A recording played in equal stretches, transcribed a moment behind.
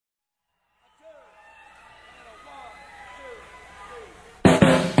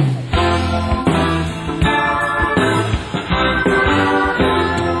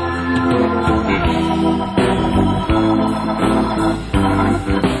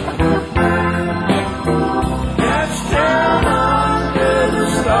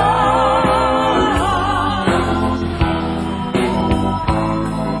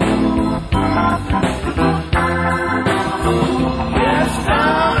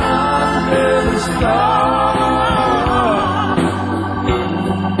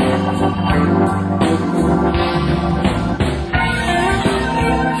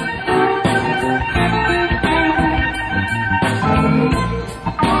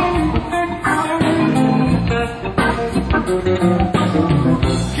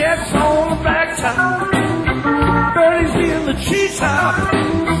Gets on the blacktop, birdies in the treetop.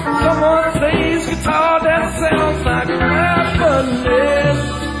 Someone plays guitar that sounds like happiness.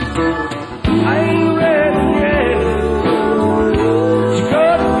 I ain't ready yet to go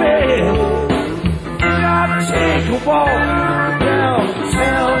to bed. Gotta take a walk down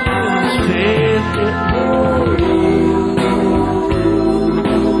town instead.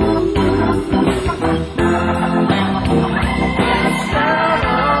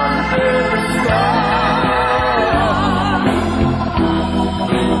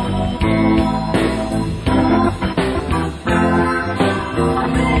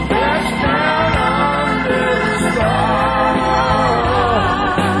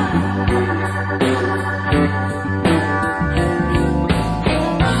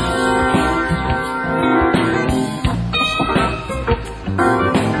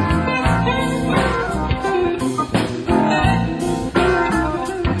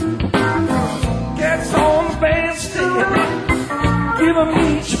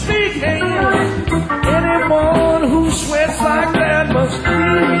 Anyone who sweats like that must be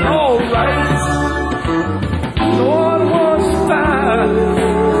alright. No one wants to die,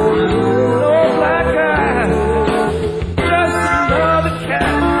 no black eye, just another cat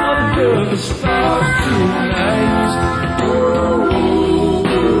under the stars tonight.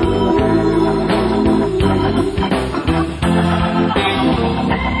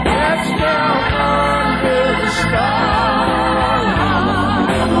 That's down under the stars.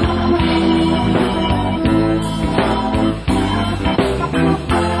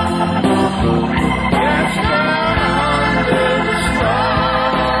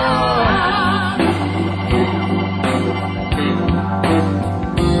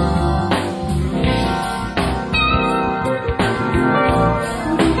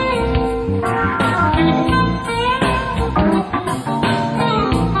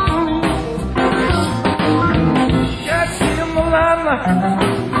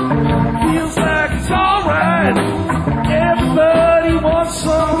 Feels like it's alright. Everybody wants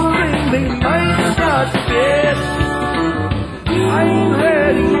something they might not get. I ain't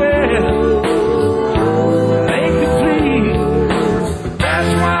ready yet. Make it please.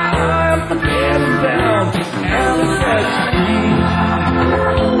 That's why I'm heading down to Albuquerque.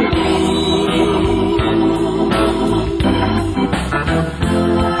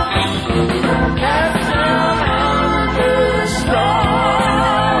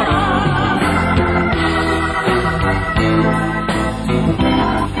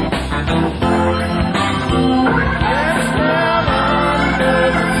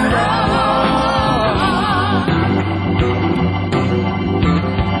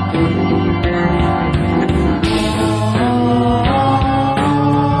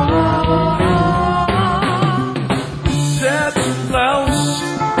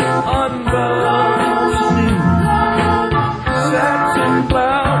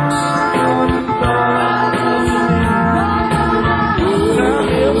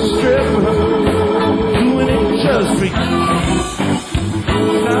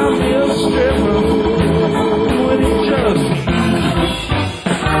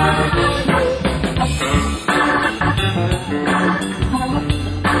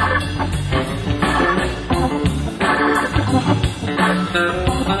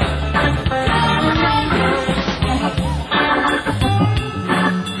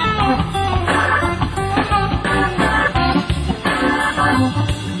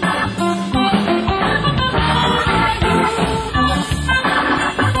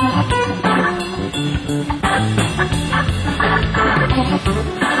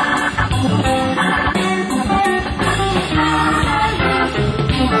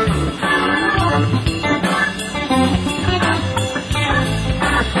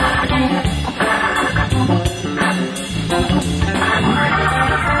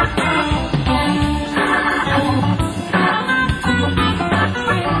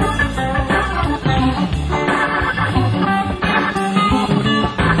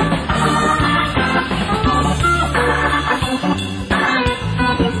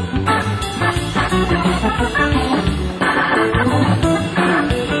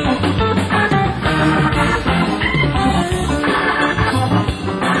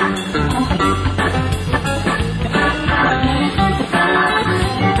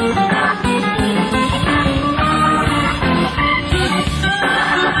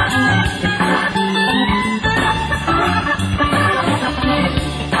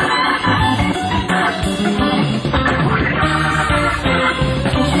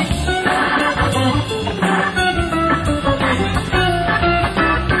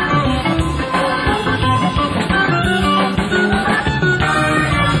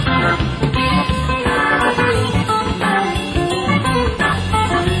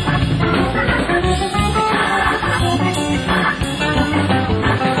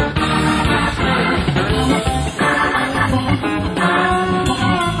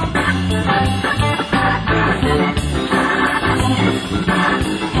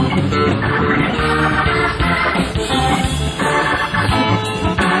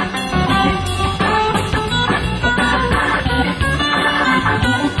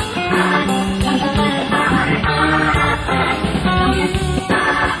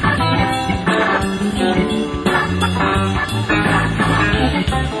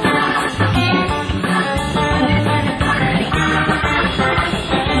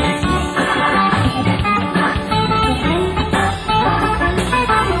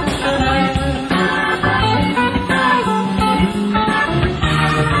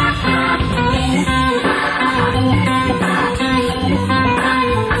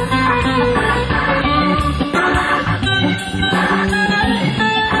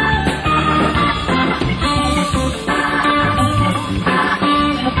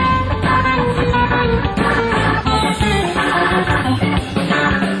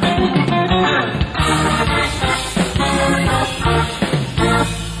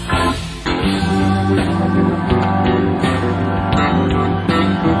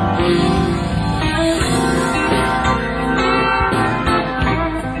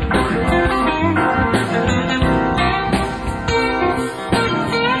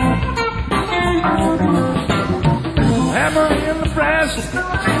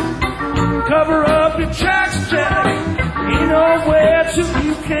 Cover up your tracks, Jack. Ain't nowhere till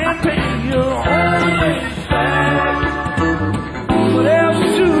you can pay your own way back. What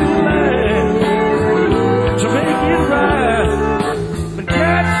else to last to make it right? But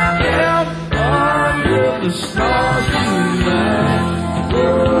catch down under the stars tonight.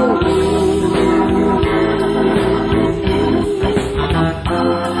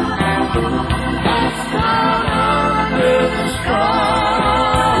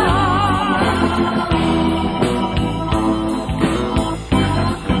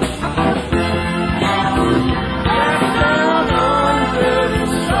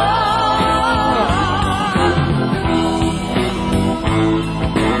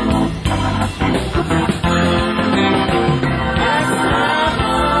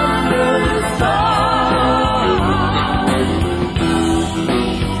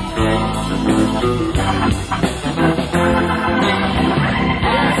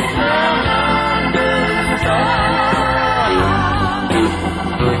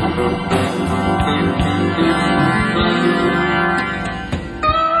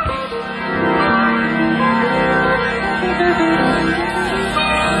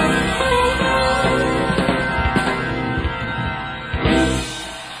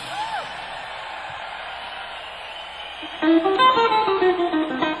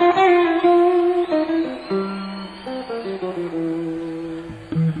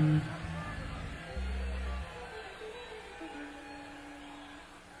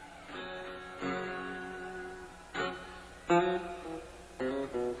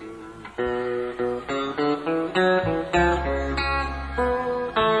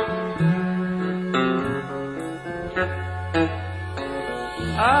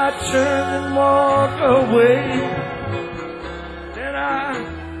 I turn and walk away, then I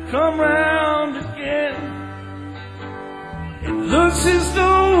come round again. It looks as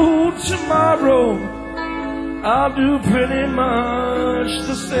though tomorrow I'll do pretty much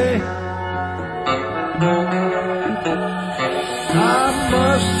the same. I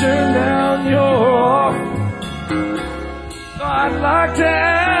must turn down your offer, so I'd like to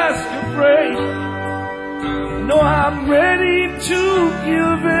ask a break. No, I'm ready to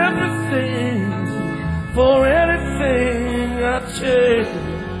give everything for anything I take.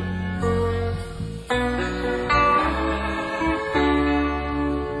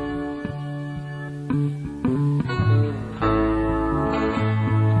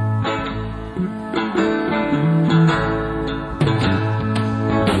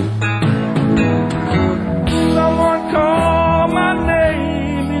 Someone call my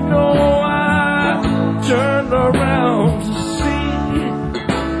name, you know I turned around to see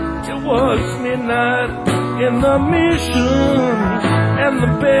it was midnight in the mission, and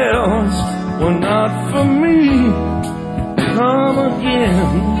the bells were not for me. Come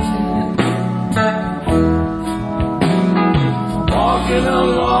again, walking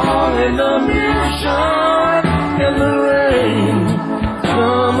along in the mission, in the rain.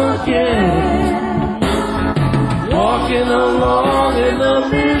 Come again, walking along in the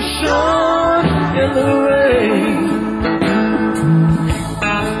mission, in the rain.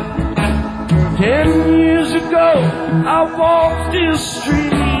 10 years ago, I walked this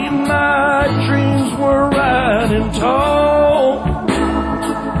street, my dreams were riding tall.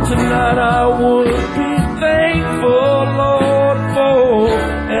 Tonight I would be thankful, Lord, for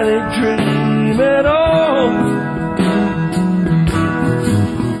any dream at all.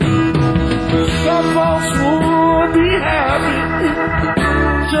 Some folks would be happy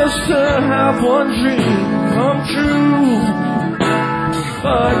just to have one dream come true,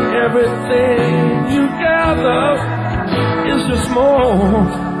 but everything you gather is just more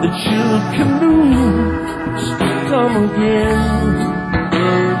that you can lose. Come again,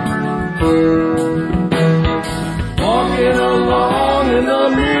 walking along in the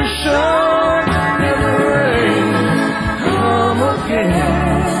mission, in the rain. Come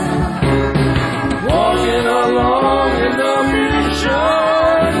again, walking along in the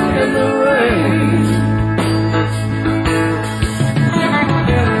mission, in the rain.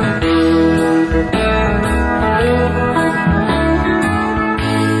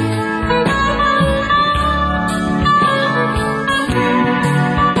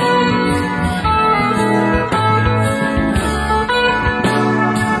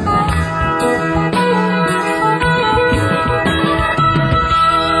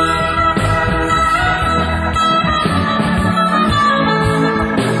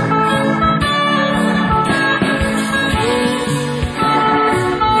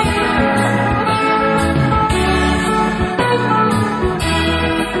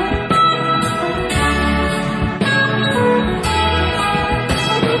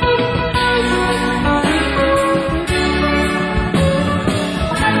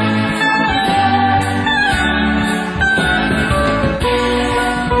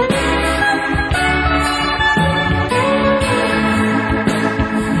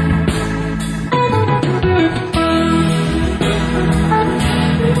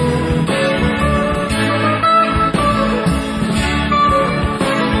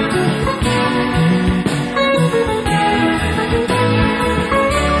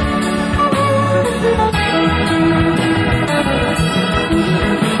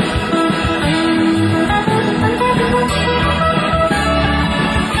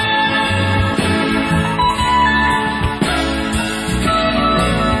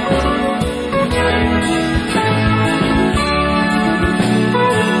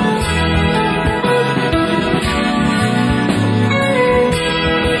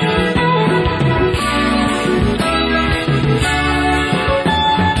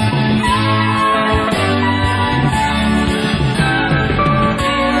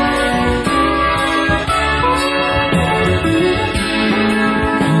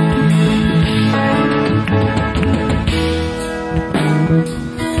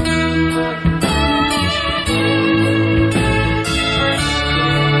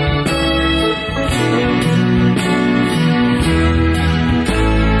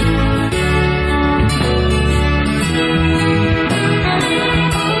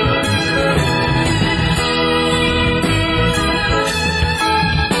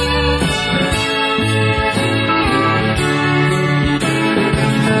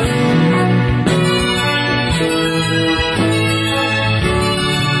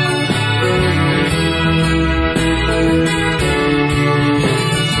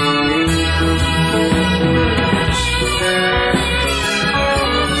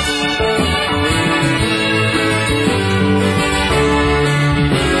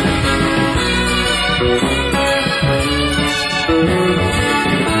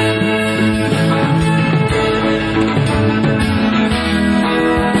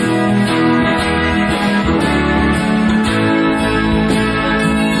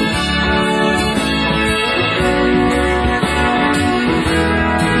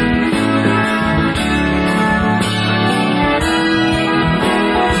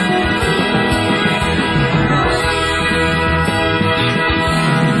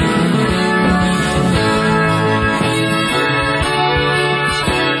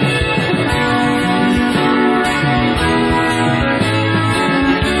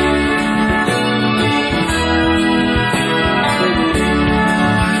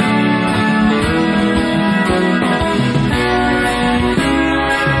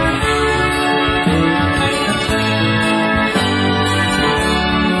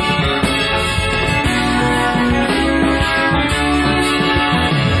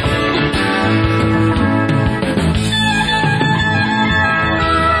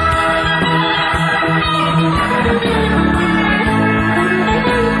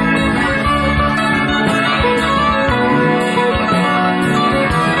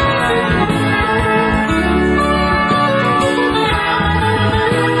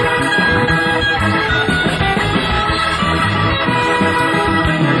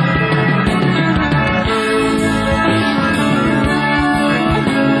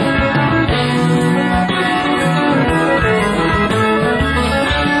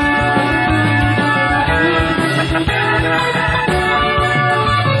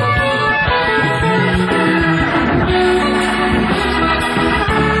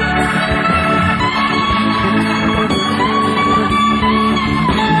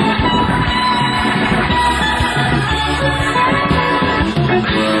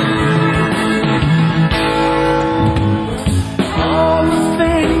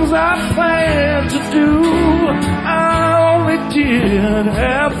 met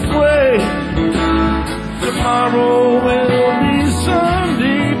halfway. Tomorrow will be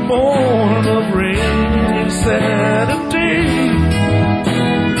Sunday, born of rainy Saturday.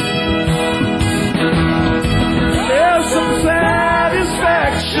 There's some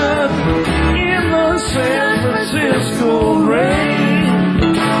satisfaction in the San Francisco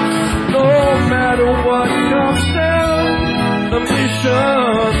rain. No matter what comes down, the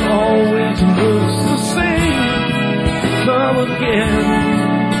mission always looks the same. Come again.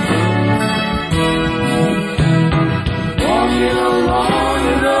 Walking along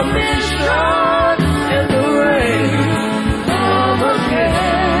in the mission in the rain. Come again.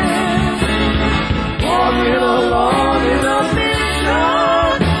 Walking along in the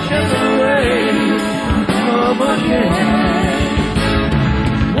mission in the rain. Come again.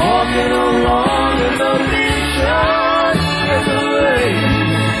 Walking along in the mission in the rain.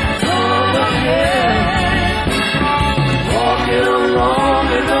 Come again. Walking along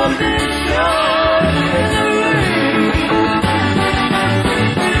in the mission in the rain.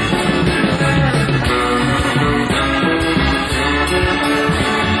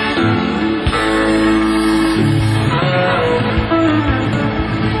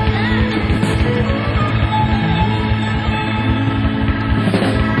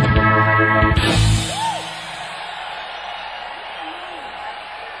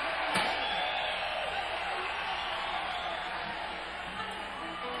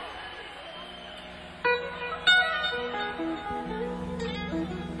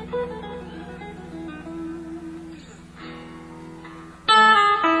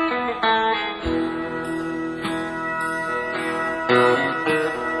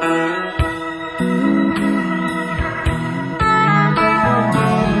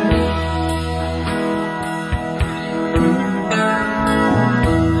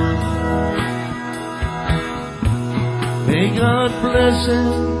 May God bless and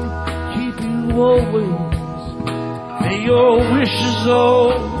keep you always. May your wishes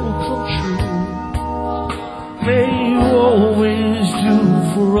all come true. May you always do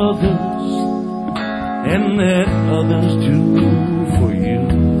for others, and that others do for you.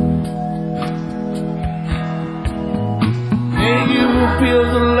 May you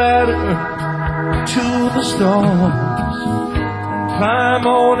build a ladder to the stars, climb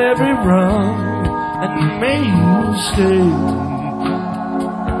on every rung, and may you stay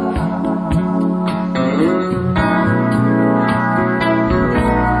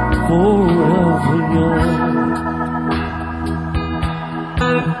forever young.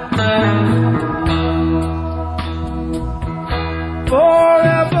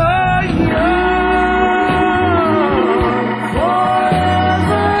 Forever young. Forever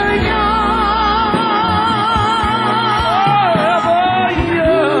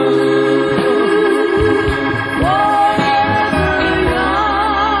young. Forever young.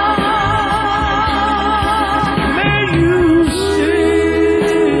 May you stay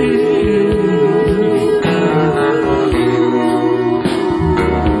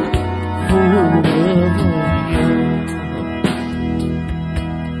forever.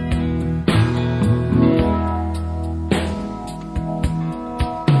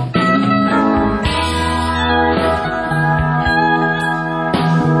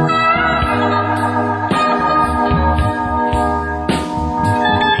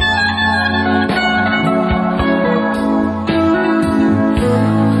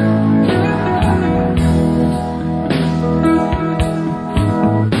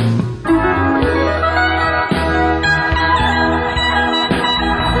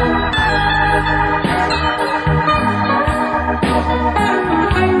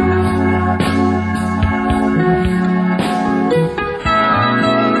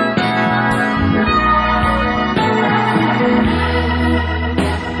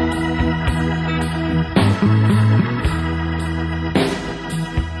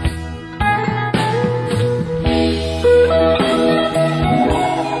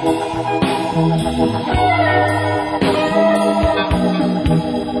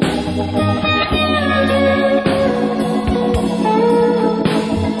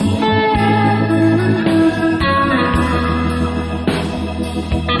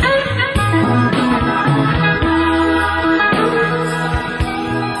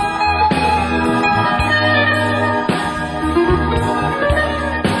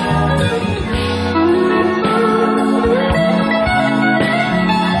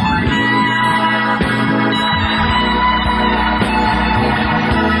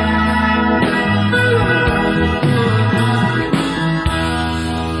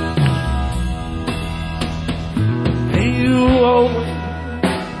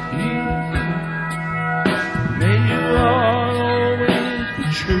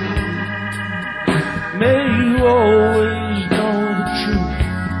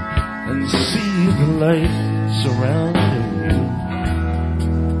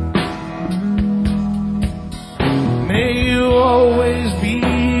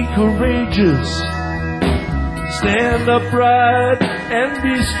 courageous, stand upright and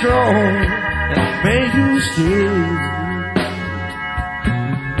be strong, and may you stay.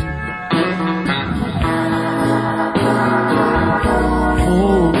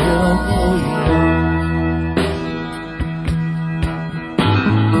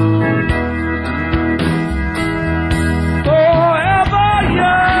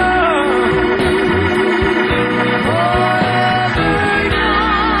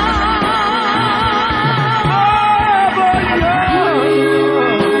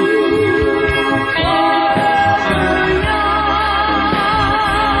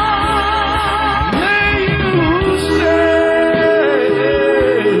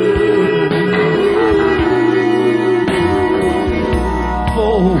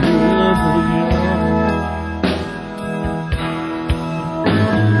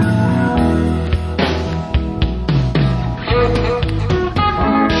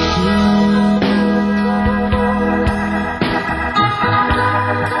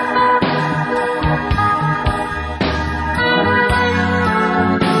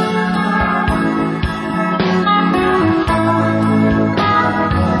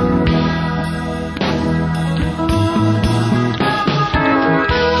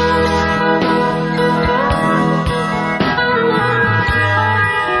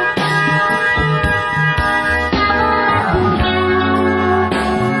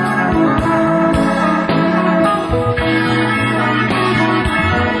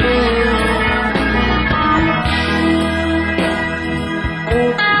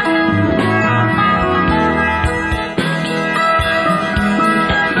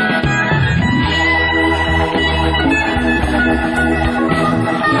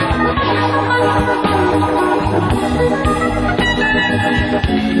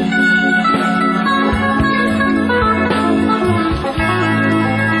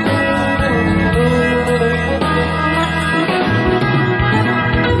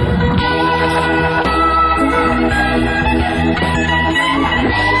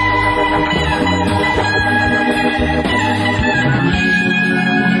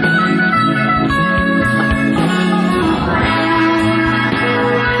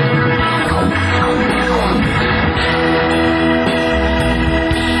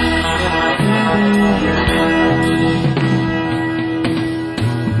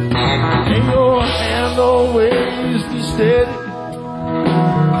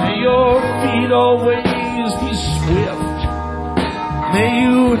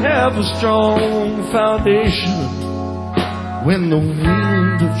 When the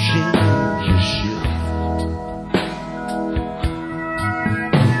wind of change is shift,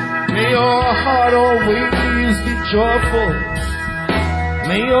 may your heart always be joyful,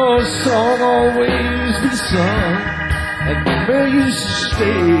 may your song always be sung, and may you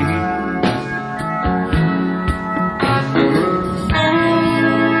stay.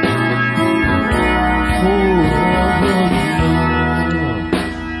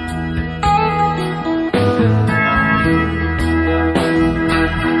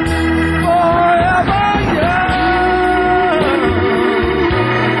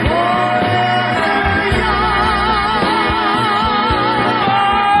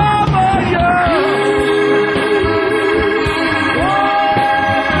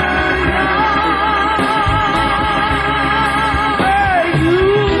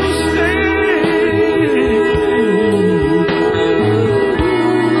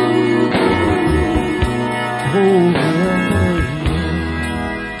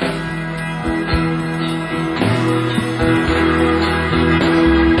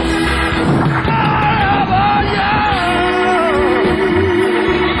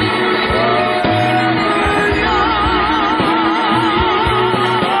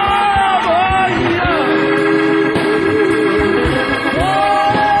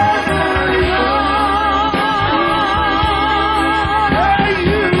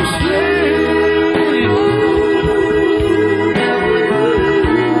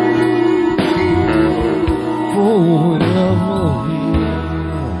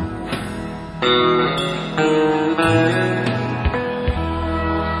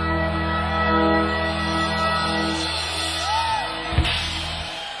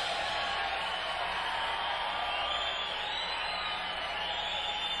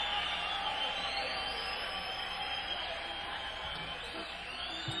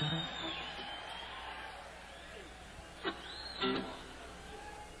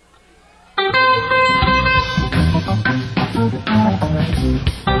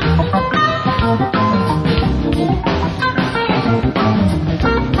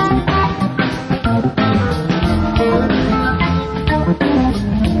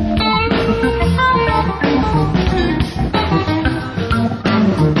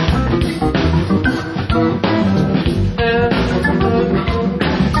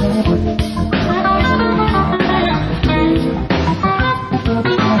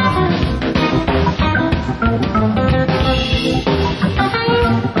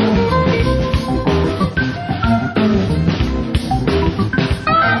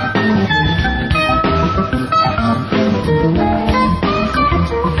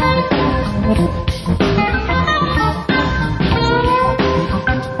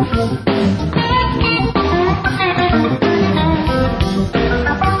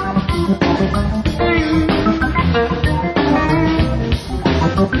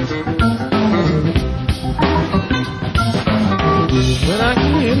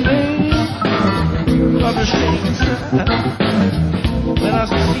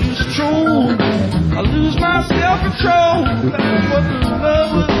 lose control. I lose my self-control. That's what the love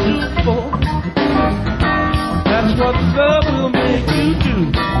will do for. That's what love will make you do.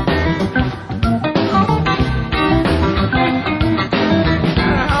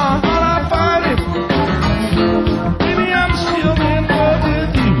 How I fight it, baby, I'm still in love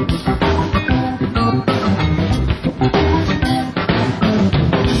with you.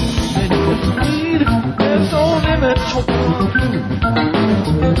 And if you need, there's no limit to what I'll do.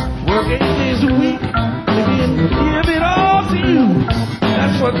 Work 8 days a week, baby, and give it all to you.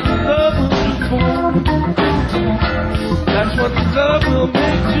 That's what love will do for. That's what love will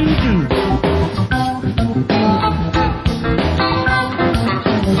make you do.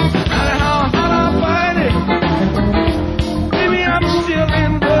 No matter how hard I fight it, baby, I'm still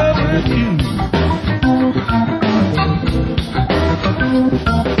in love with you.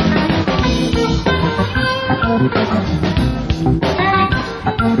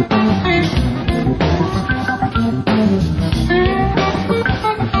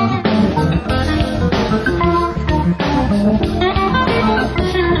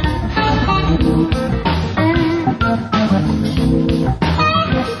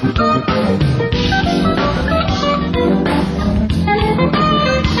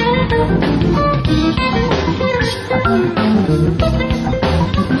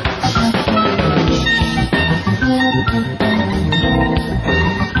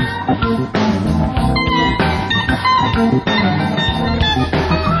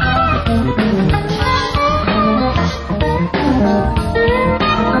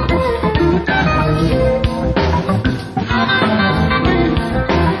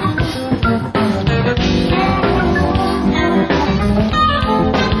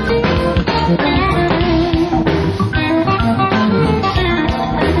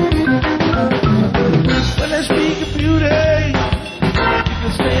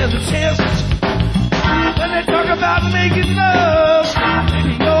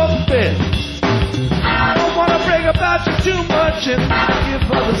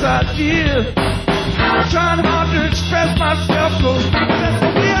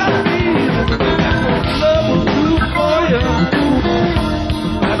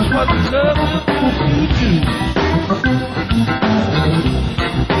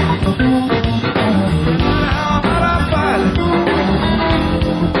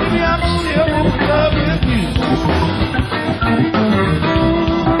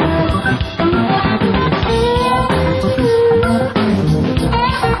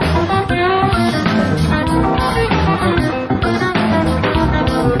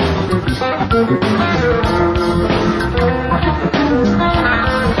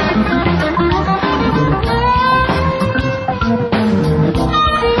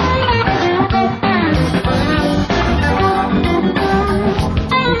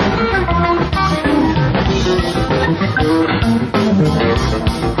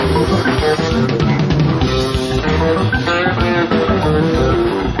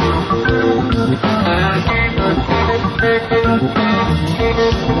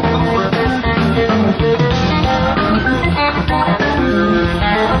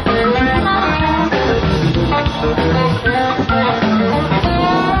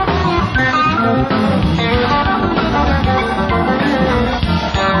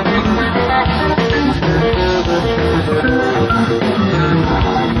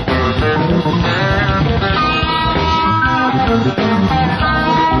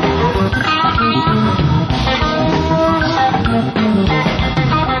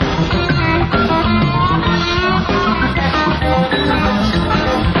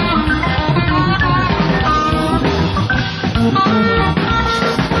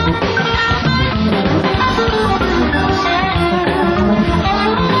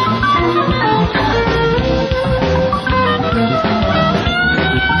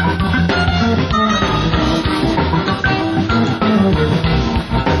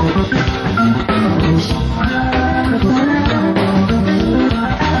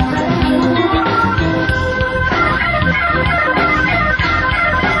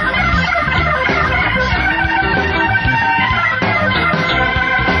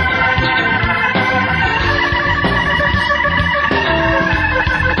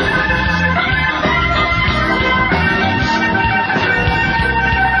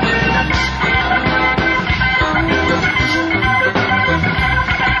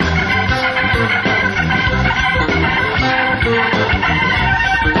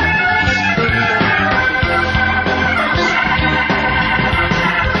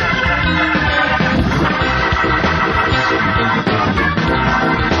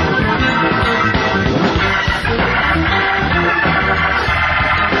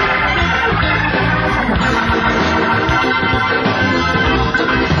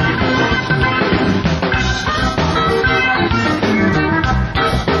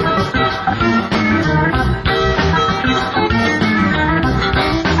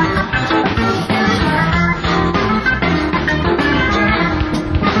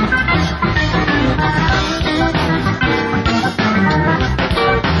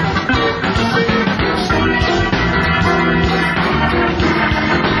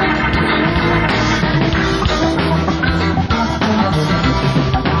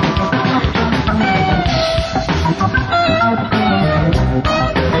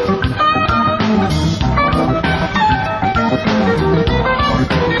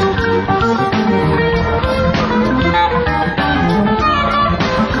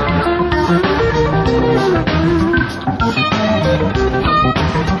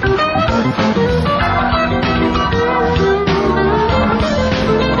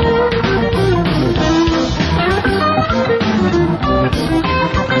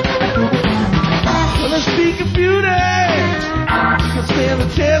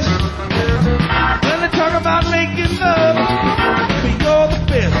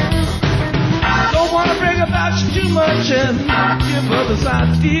 attention, give others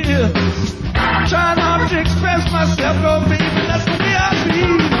ideas. Try not to express myself, oh baby, that's the way I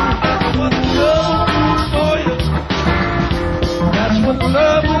feel. That's what love will do for you. That's what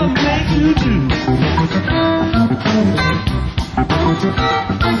love will make you do.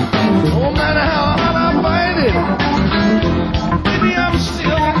 No matter how hard I fight it, baby, I'm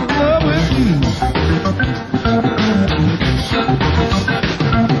still in love with you.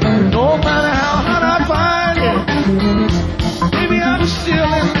 No matter how hard I fight it, baby, I'm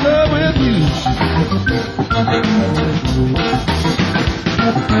still in love with you. No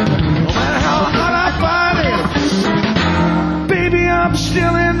matter how hard I fight it, baby, I'm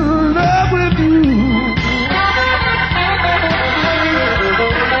still in love with you.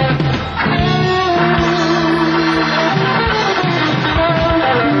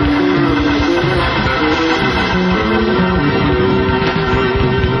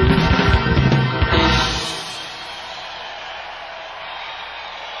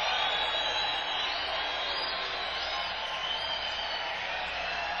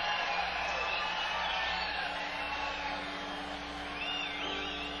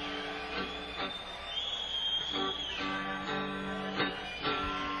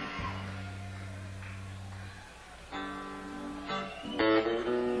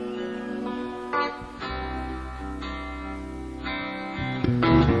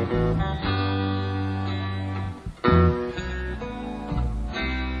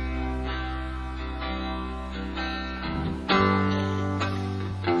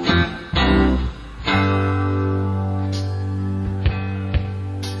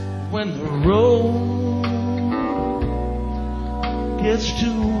 When the road gets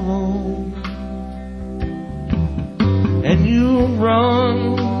too long and you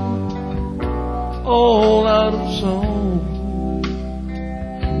run all out of song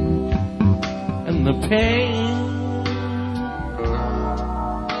and the pain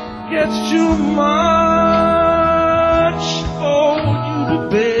gets too much for you to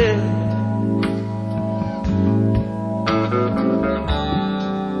bear.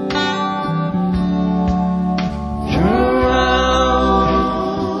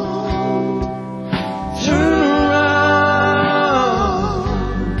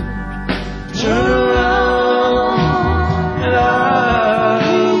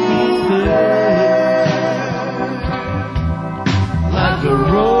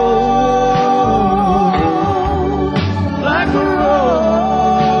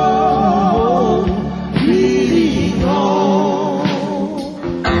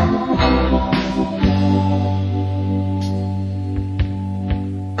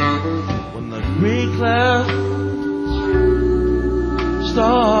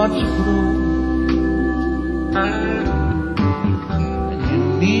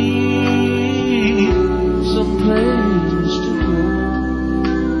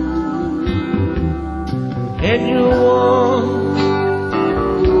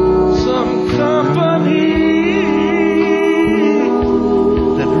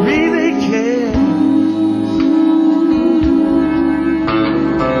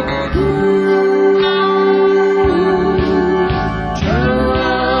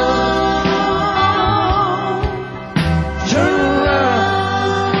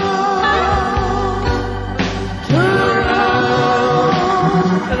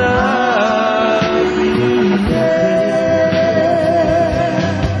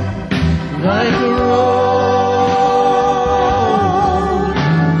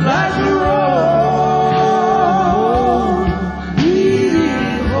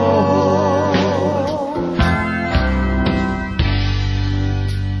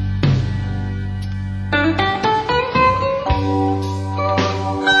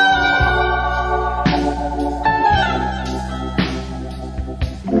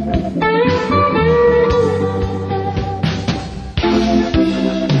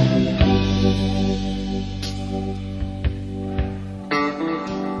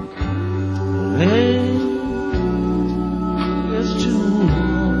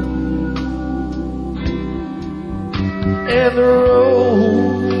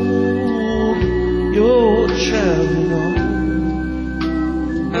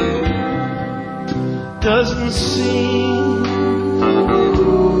 Doesn't seem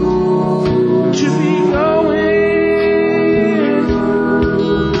to be going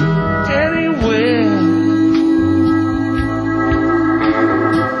anywhere.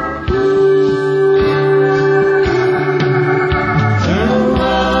 Turn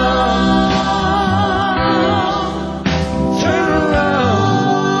around, turn around,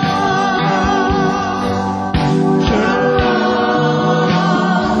 turn around.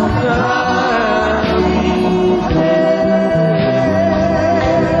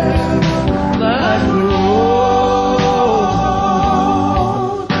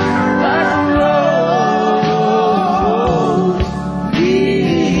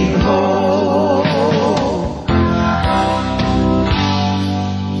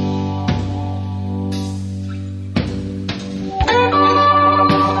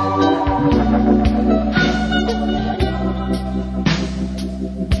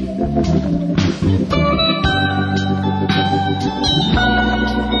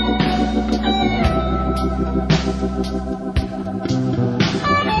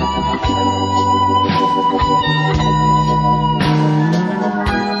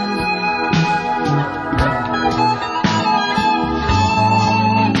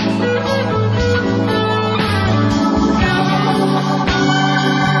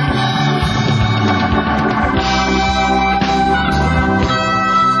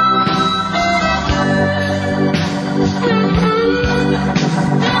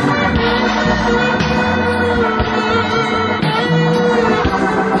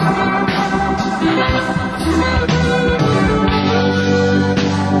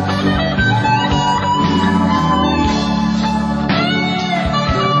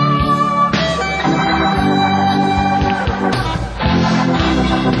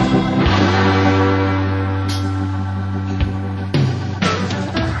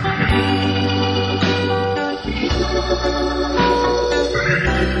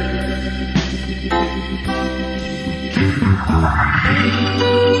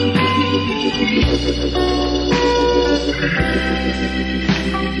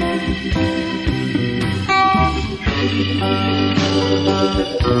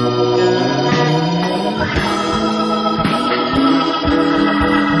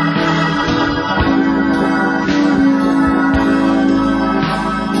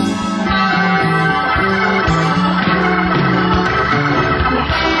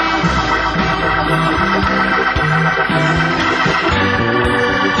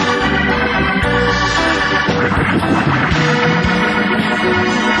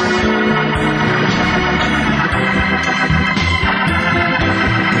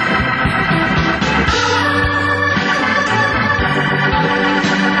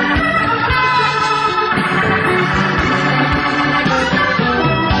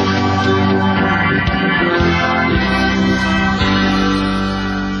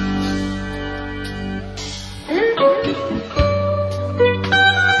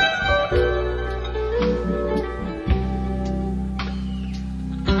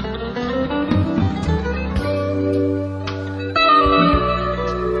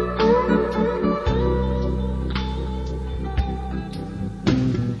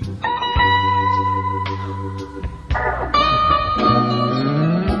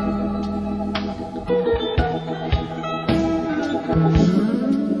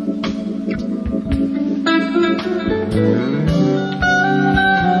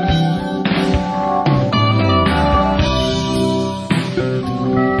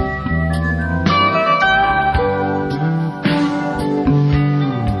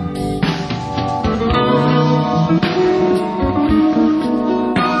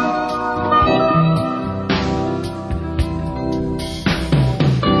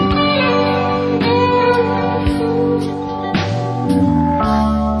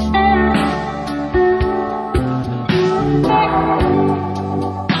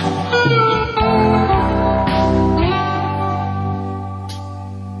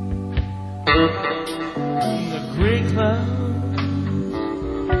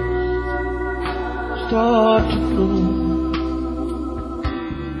 start to flow,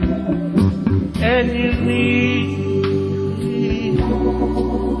 and you need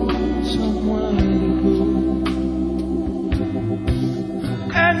somewhere to go,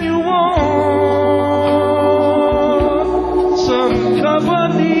 and you want some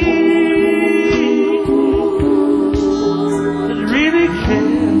company that really cares.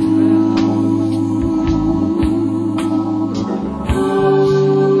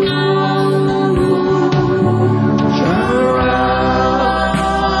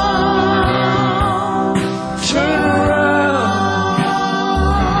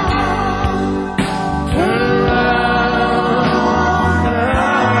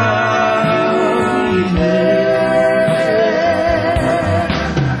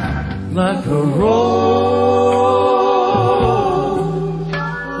 Like a rose,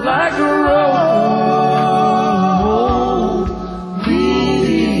 like a rose,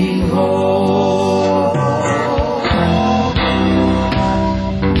 leading home.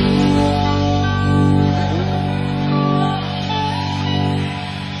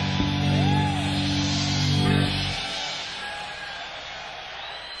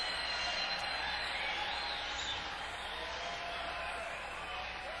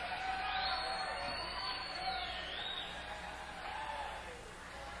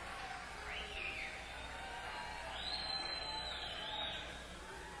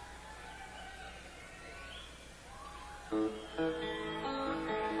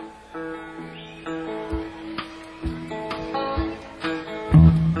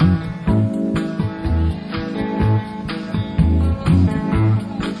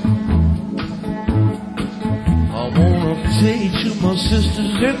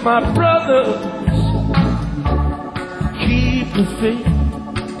 my brothers, keep the faith.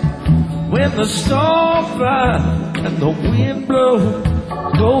 When the storm flies and the wind blows,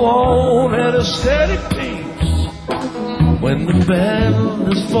 go on at a steady pace. When the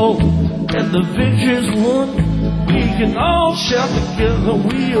battle is fought and the victory's won, we can all shout together,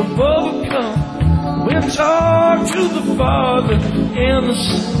 we have overcome. We'll talk to the Father and the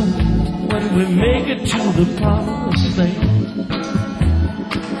Son when we make it to the promised land.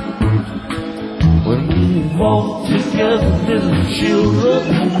 When we walk together, little children,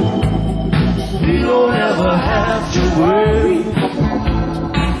 we don't ever have to worry.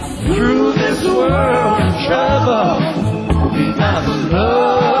 Through this world of trouble, we gotta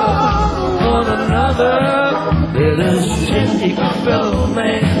love one another. Let us take a fellow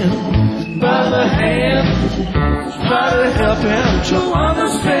man by the hand, try to help him to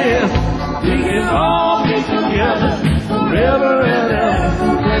understand. We can all be together forever and ever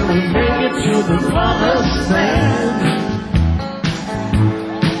when we make it to the promised land.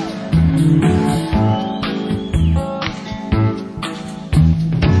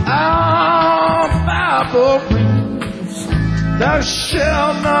 Our Bible reads, thou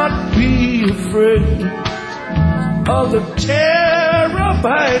shalt not be afraid of the terror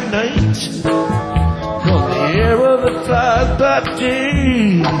by night, nor the arrow that flies by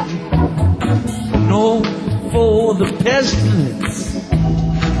day, nor for the pestilence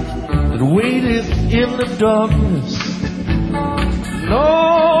that waiteth in the darkness,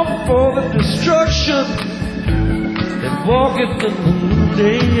 nor for the destruction that walketh in the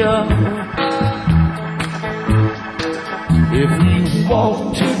noonday hour. If we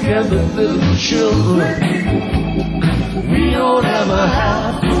walk together, little children, we don't ever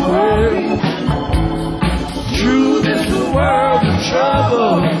have to worry. Through this world of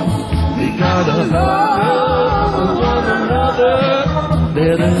trouble, we gotta love one another.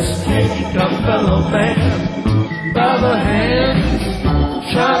 Let us take our fellow man by the hand,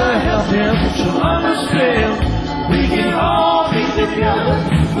 try to help him to understand. We can all be together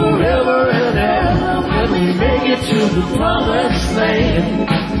forever and ever when we make it to the promised land.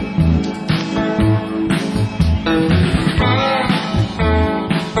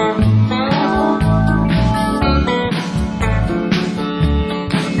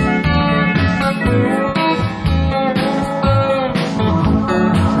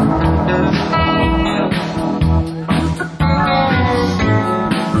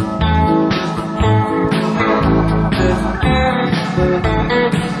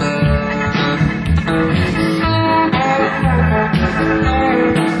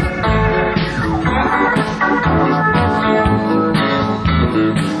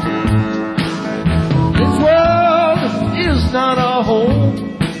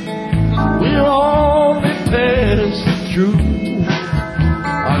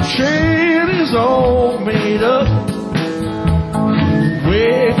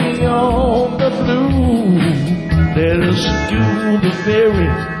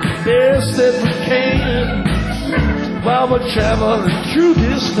 Traveling through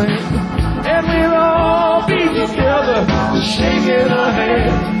this thing, and we'll all be together, shaking our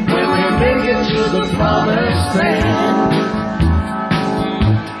hands when we make it to the promised land.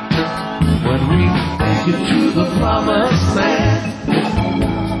 When we make it to the promised land,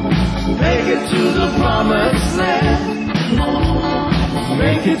 make it to the promised land,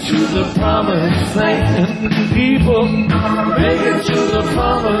 make it to the promised land. People, make it to the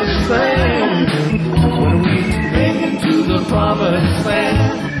promised land. When we make it to the promised land,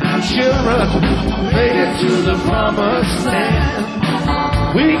 children, make it to the promised land.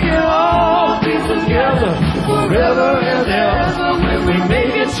 We can all be together forever and ever when we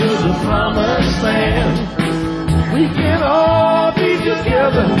make it to the promised land. We can all be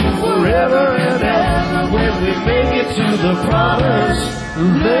together forever and ever when we make it to the promised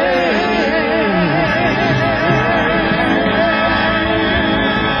land.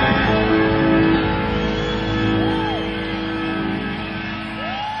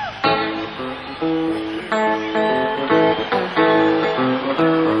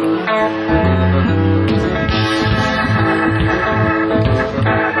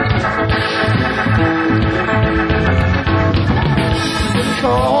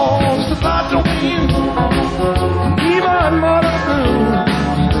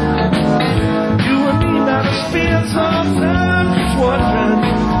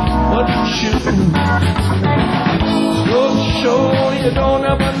 You don't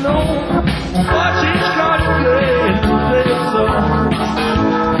ever know what he's got to play. So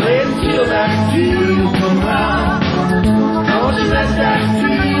play until that deal come round. Don't you let that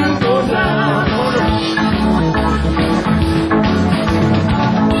deal go down.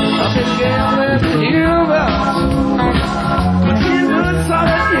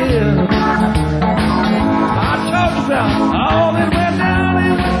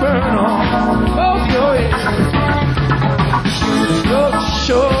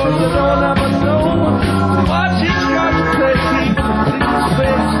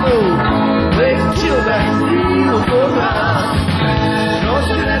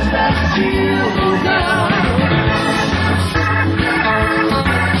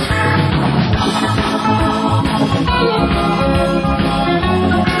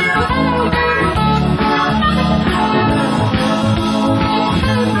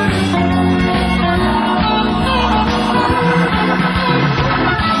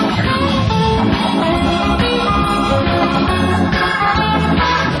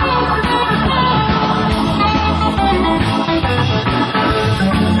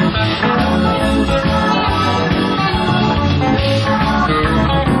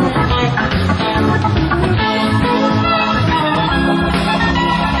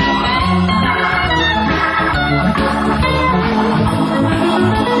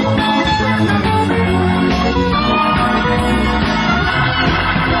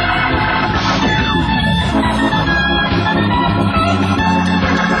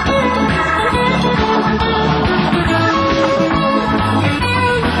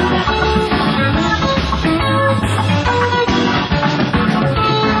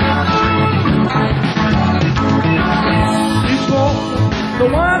 the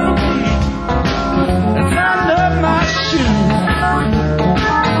one for me. And I love my shoes.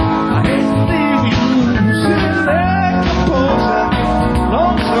 I hate to leave you sitting there composing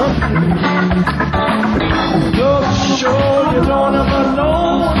lonesome blues. You're sure you don't ever know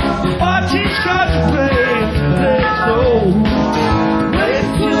what he's got to play. Play slow. Wait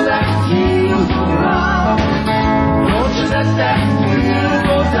till that tears around. Don't you let that tear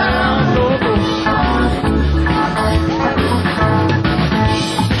go down. No, no.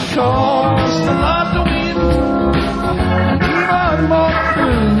 Cause the love to win and even more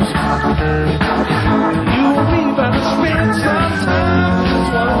blues. You and me better spend some time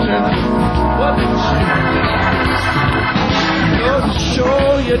just watching what it should. You're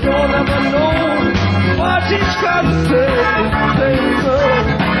sure you don't ever know what he's got to play. Play slow.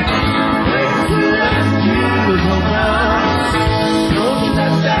 Wait till that tear go down. Don't you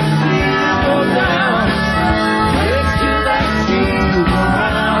let that tear go down. Wait till that tear go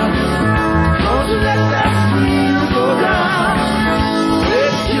down. Don't you let that tear go down.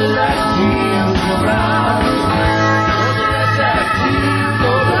 Wait till that tear go down. Don't you let that tear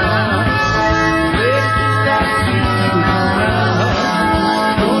go down. Wait till that tear go down.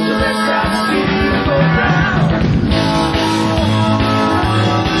 Don't you let that tear go down.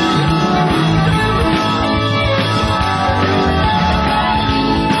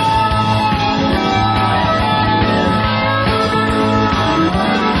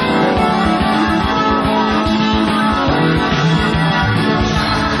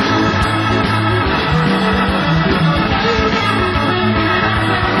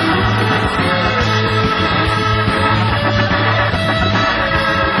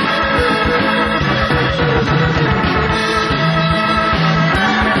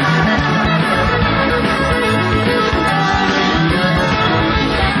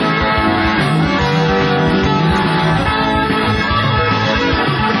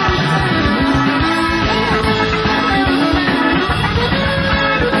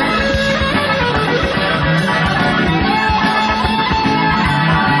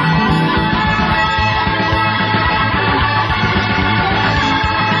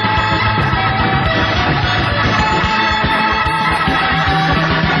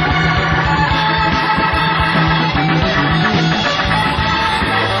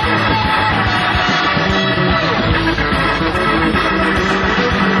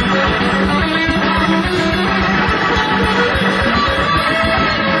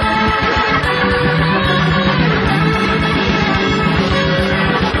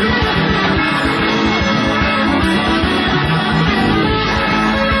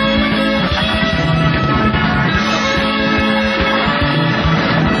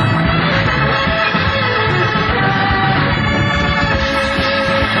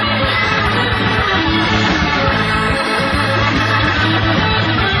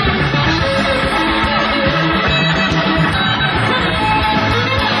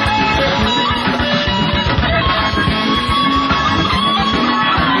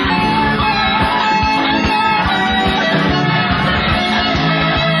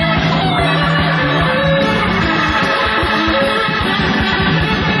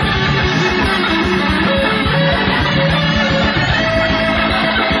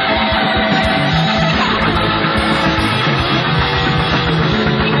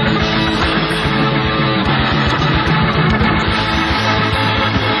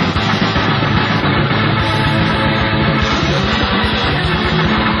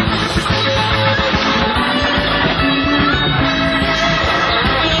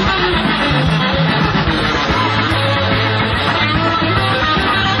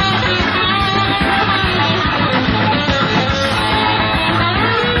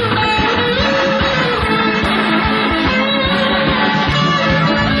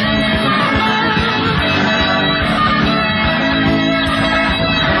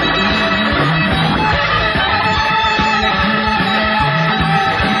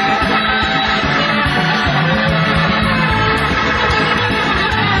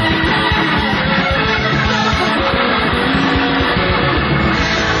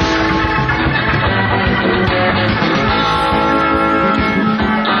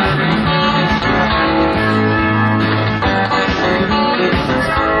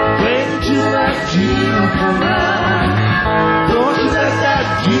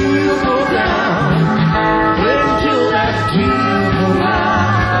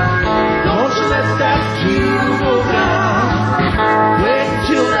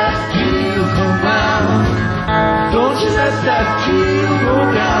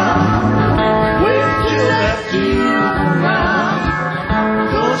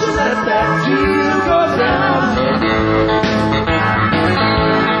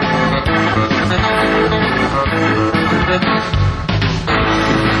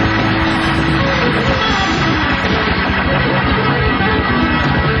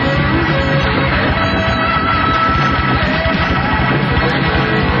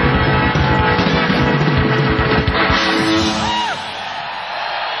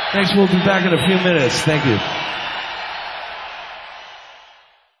 Thanks. We'll be back in a few minutes. Thank you.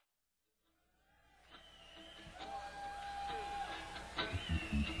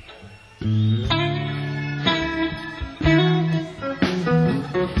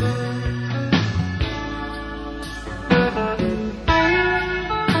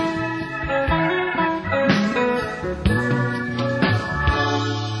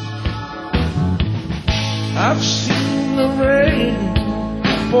 I've seen the rain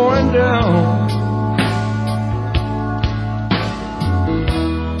pouring down.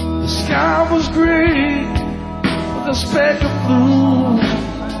 The sky was gray with a speck of blue.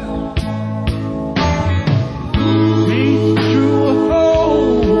 Reach through a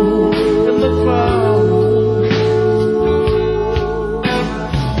hole in the clouds.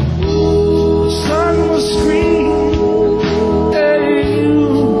 The sun was screaming at you.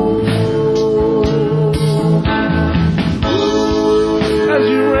 As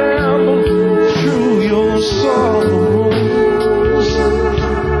you ramble through your sorrows,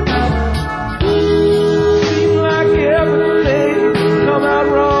 seem like everything come out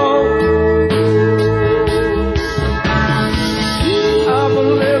wrong. I've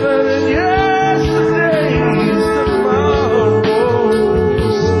been living in yesterday's tomorrows.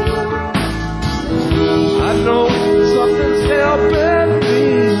 I know something's helping me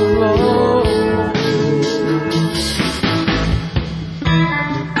along.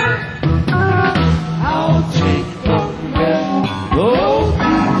 I'll take a melody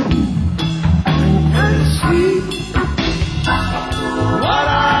and see what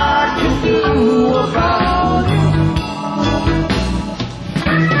I can do about it.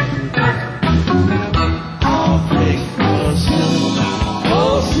 I'll take a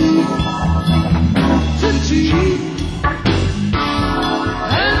melody to tea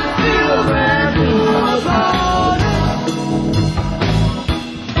and feel brand new about it.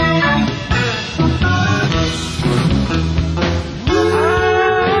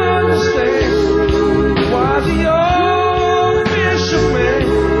 Why the old fisherman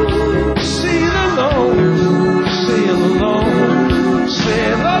sail alone, sail alone, sail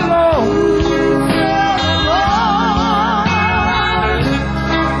alone, sail alone,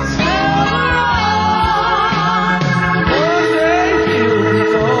 sail alone. One day he'll be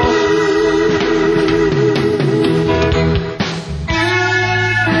gone.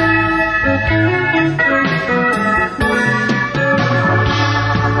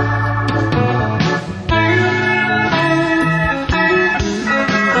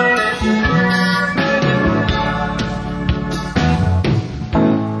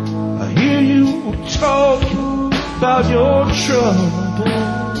 I hear you talking about your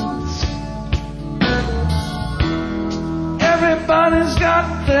troubles. Everybody's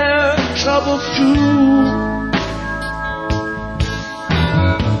got their troubles too.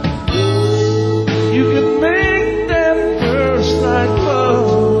 You can make them first like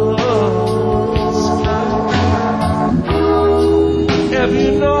bubbles if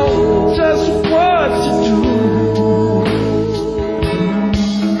you know just what to do.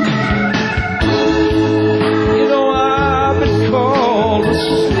 You know I've been called a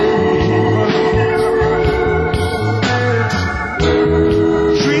sleeper.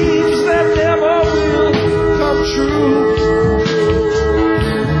 Dreams that never will come true.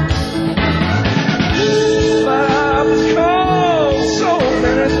 But I've been called so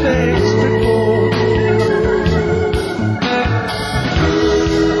many things before.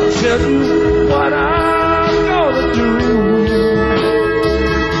 I'll tell you what I'm gonna do.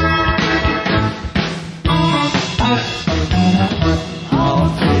 I'll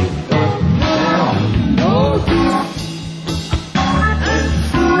take a melody and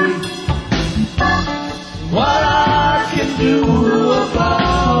see what I can do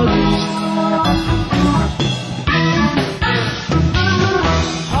about it.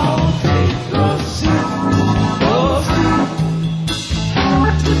 I'll take a sip of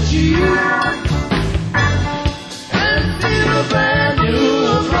tea with you.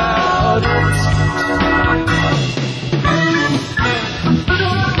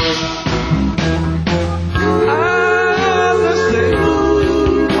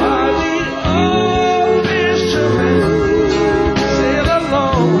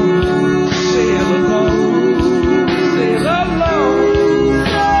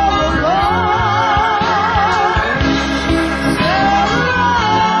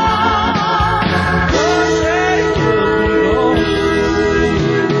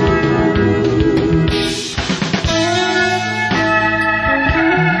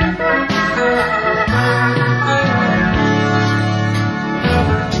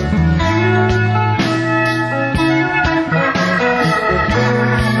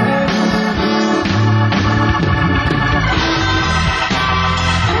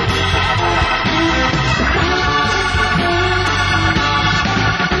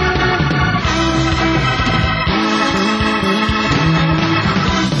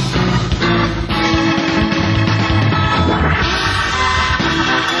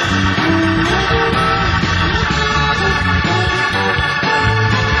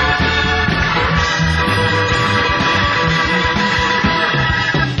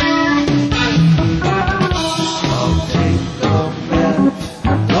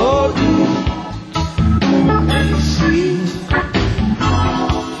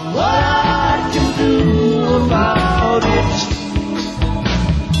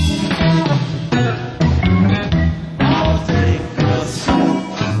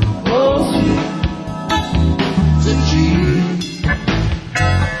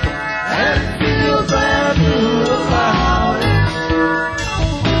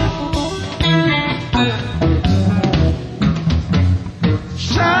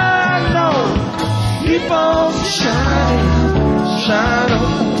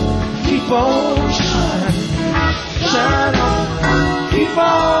 keep on shining, shine on, keep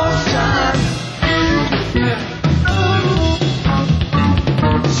on shining.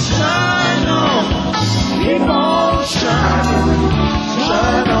 Shine on, keep on shining,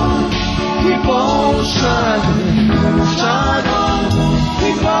 shine on, keep on shining, shine on,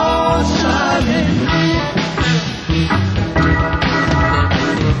 keep on shining.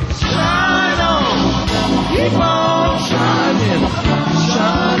 Shine on, keep on shining,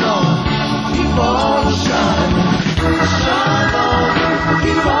 shine on, keep on shining, shine on,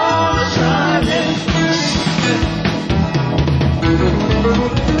 keep on shining.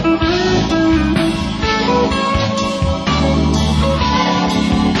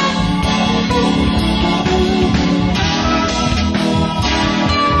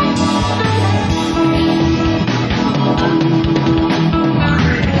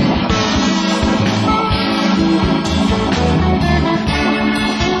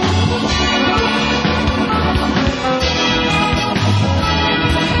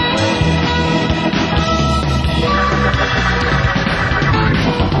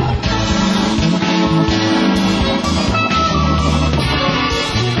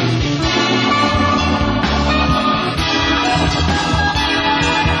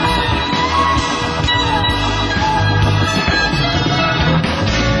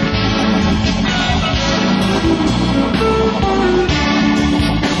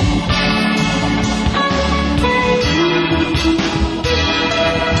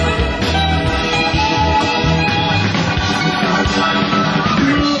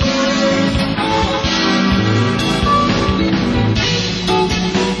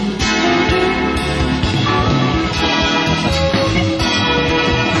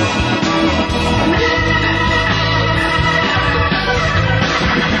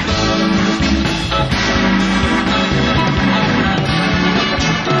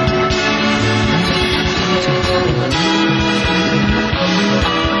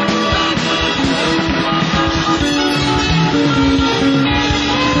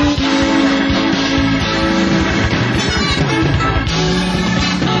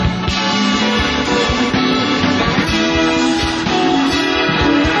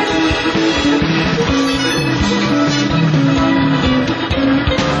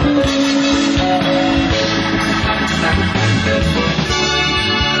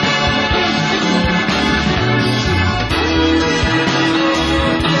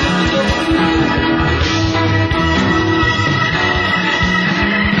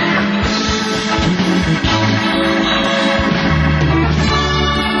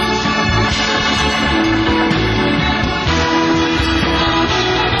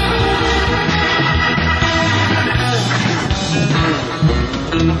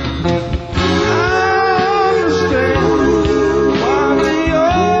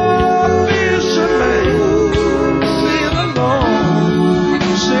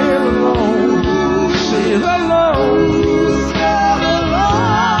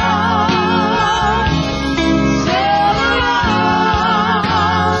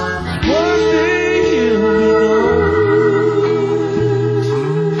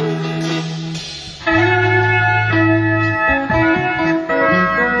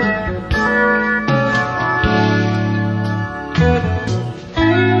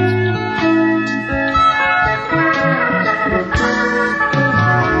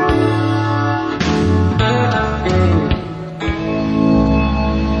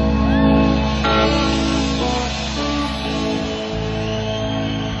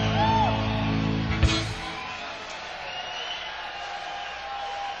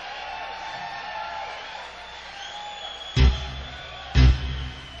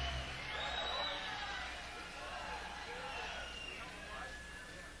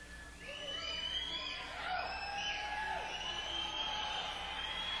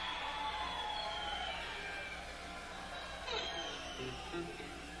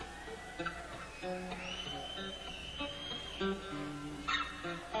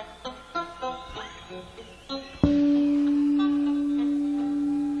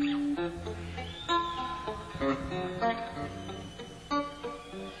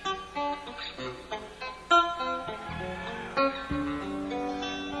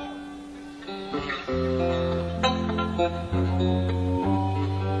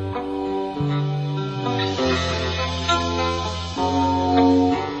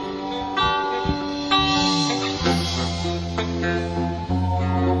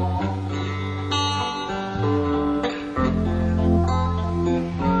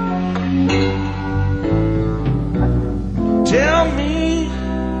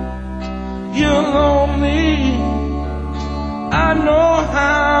 I know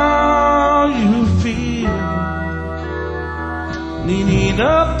how Ain't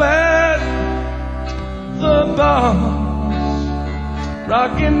up at the bar,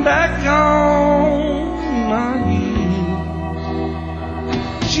 rocking back on my heel.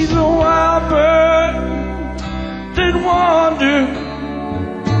 She's a wild bird that wandered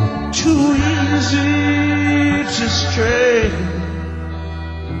too easy to stray.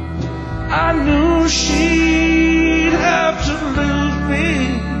 I knew she'd have to lose me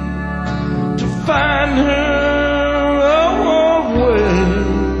to find her own way.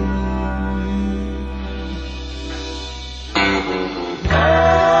 Oh,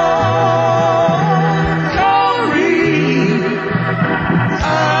 Corey,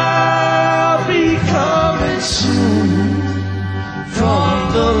 I'll be coming soon from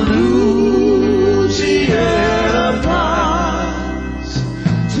the Louisiana pines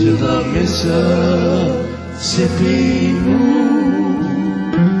to the Mississippi moon.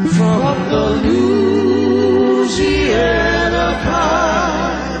 From the Louisiana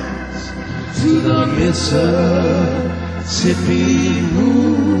pines to the Mississippi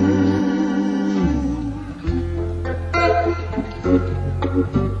moon.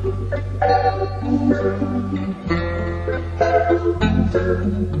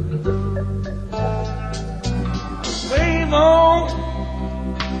 Wave on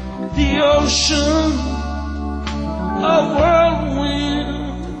the ocean, a whirlwind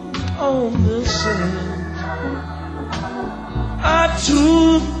on the sand. I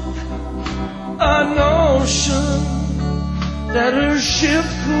took a notion that her ship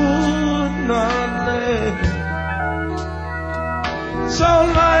could not land. So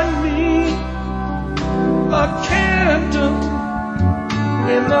light me a candle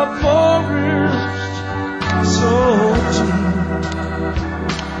in the forest so deep.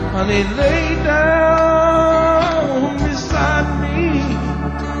 Honey, lay down beside me.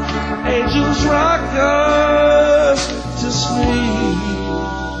 Angels rock us to sleep.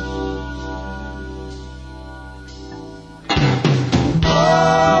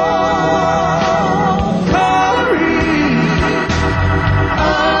 Oh, Corey,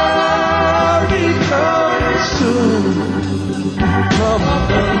 I'll be coming soon from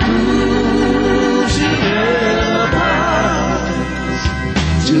the Louisiana pines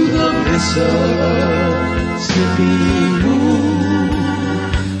to the Mississippi moon.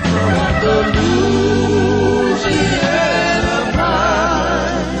 From the Louisiana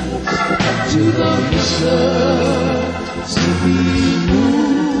pines to the Mississippi moon.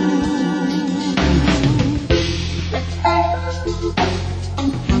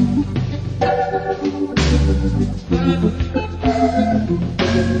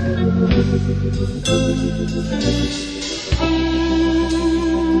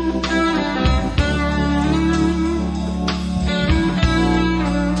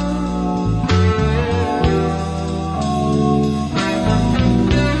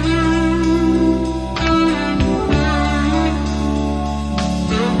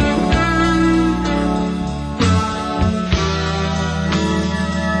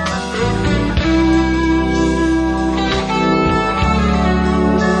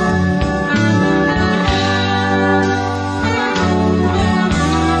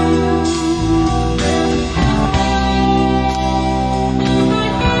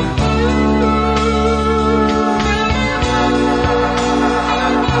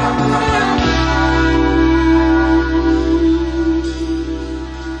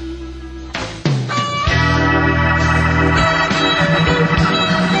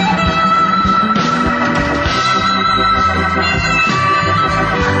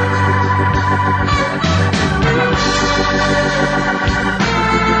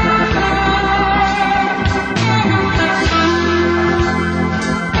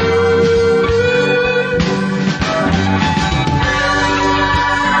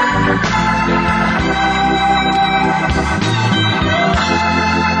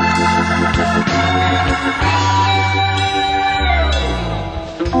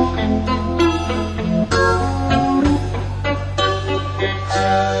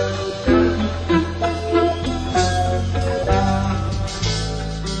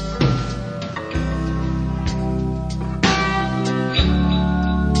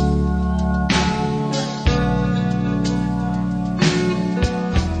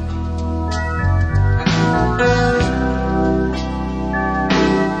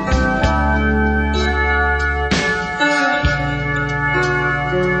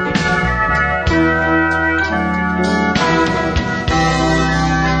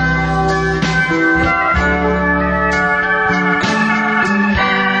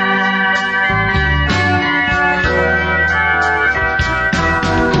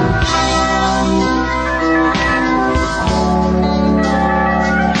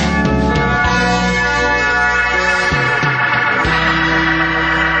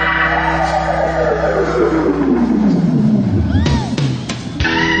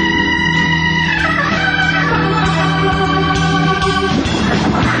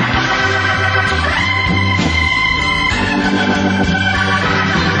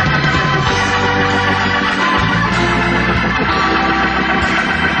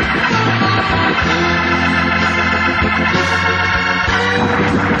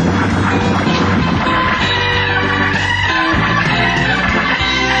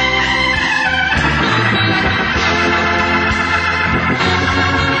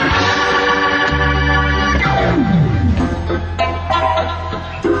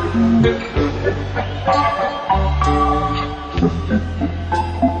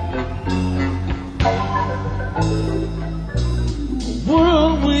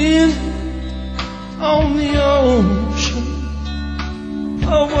 on the ocean,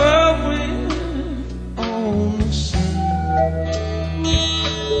 a whirlwind on the sea.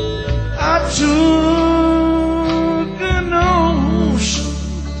 I took an ocean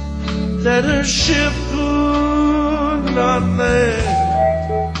that a ship could not land.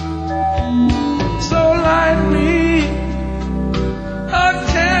 So light me a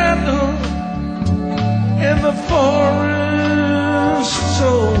candle in the forest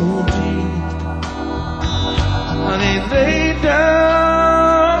so deep. Honey, lay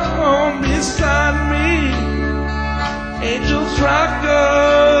down beside me, angels rock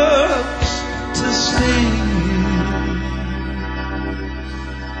us to sleep.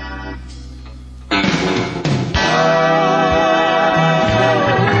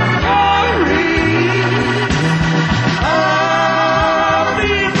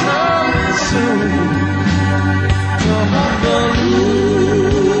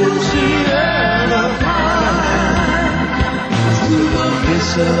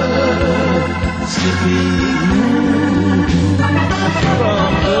 Skippy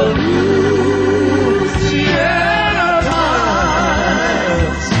from the Louisiana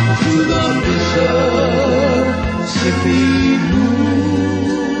pines to the Mississippi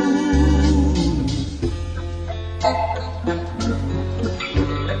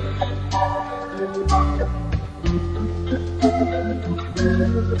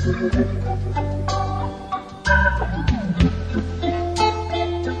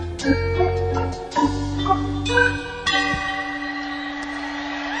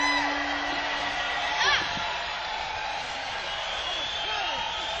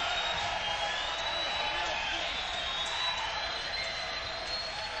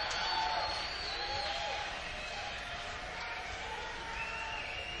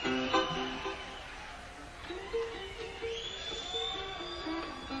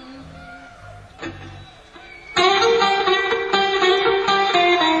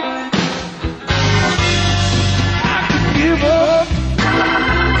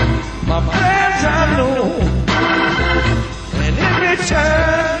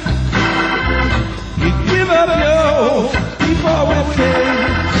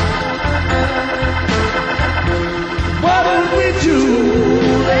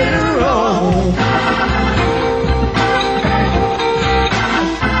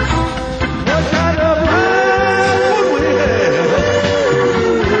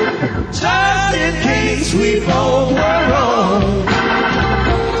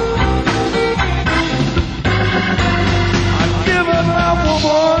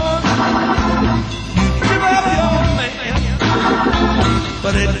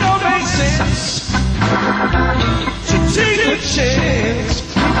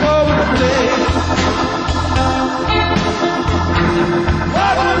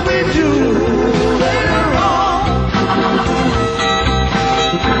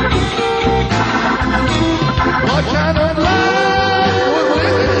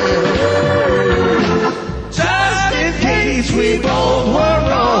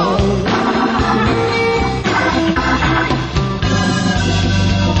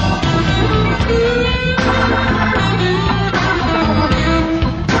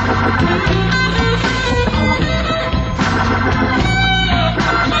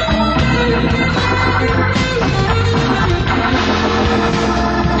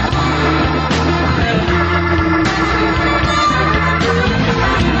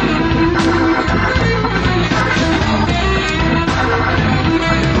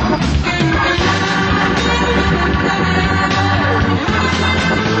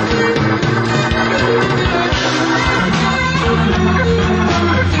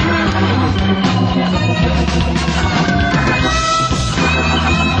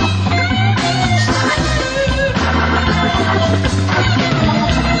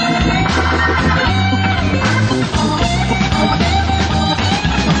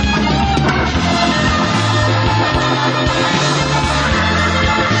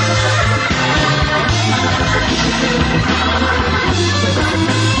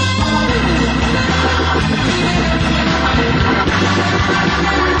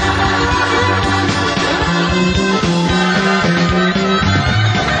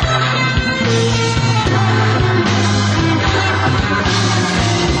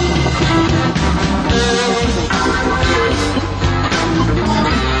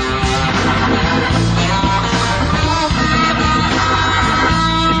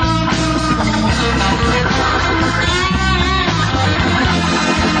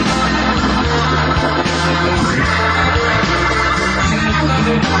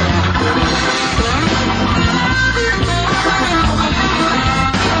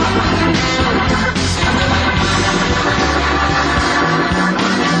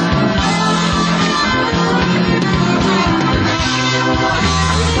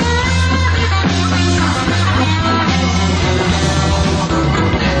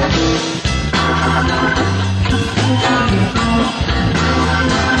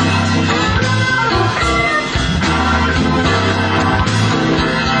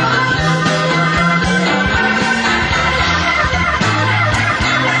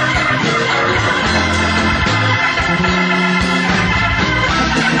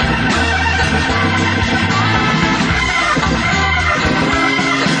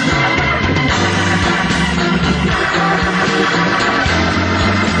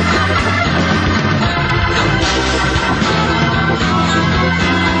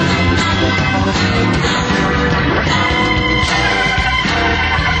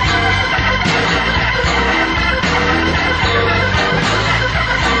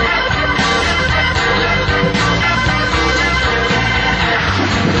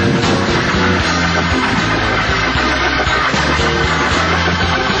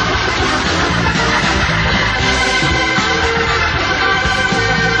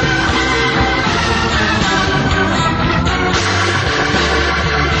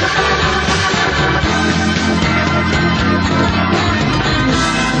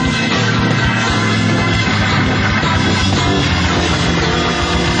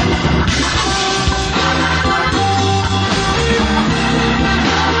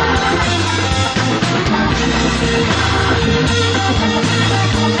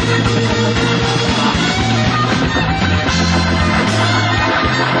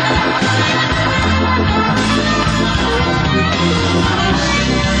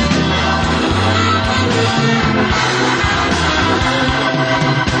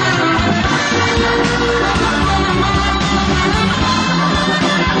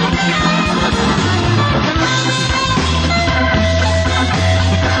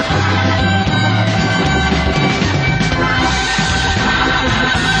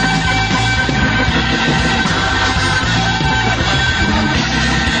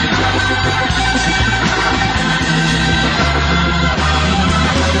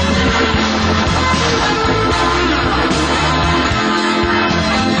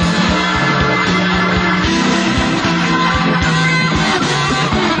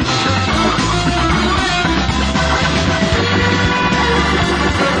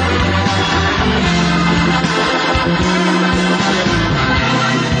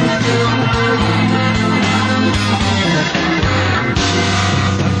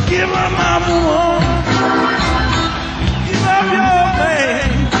woman, you love your man,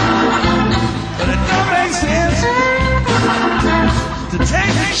 but it don't make sense to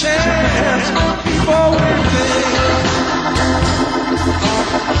take a chance before we think.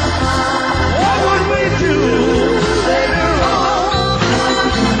 What would we do later on?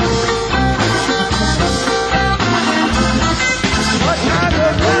 What kind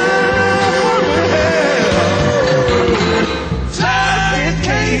of life would we have? Just in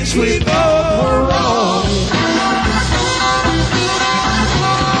case we both were wrong.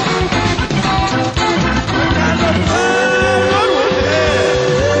 What kind of life would we have?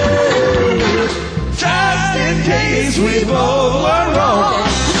 Just in case we both were wrong.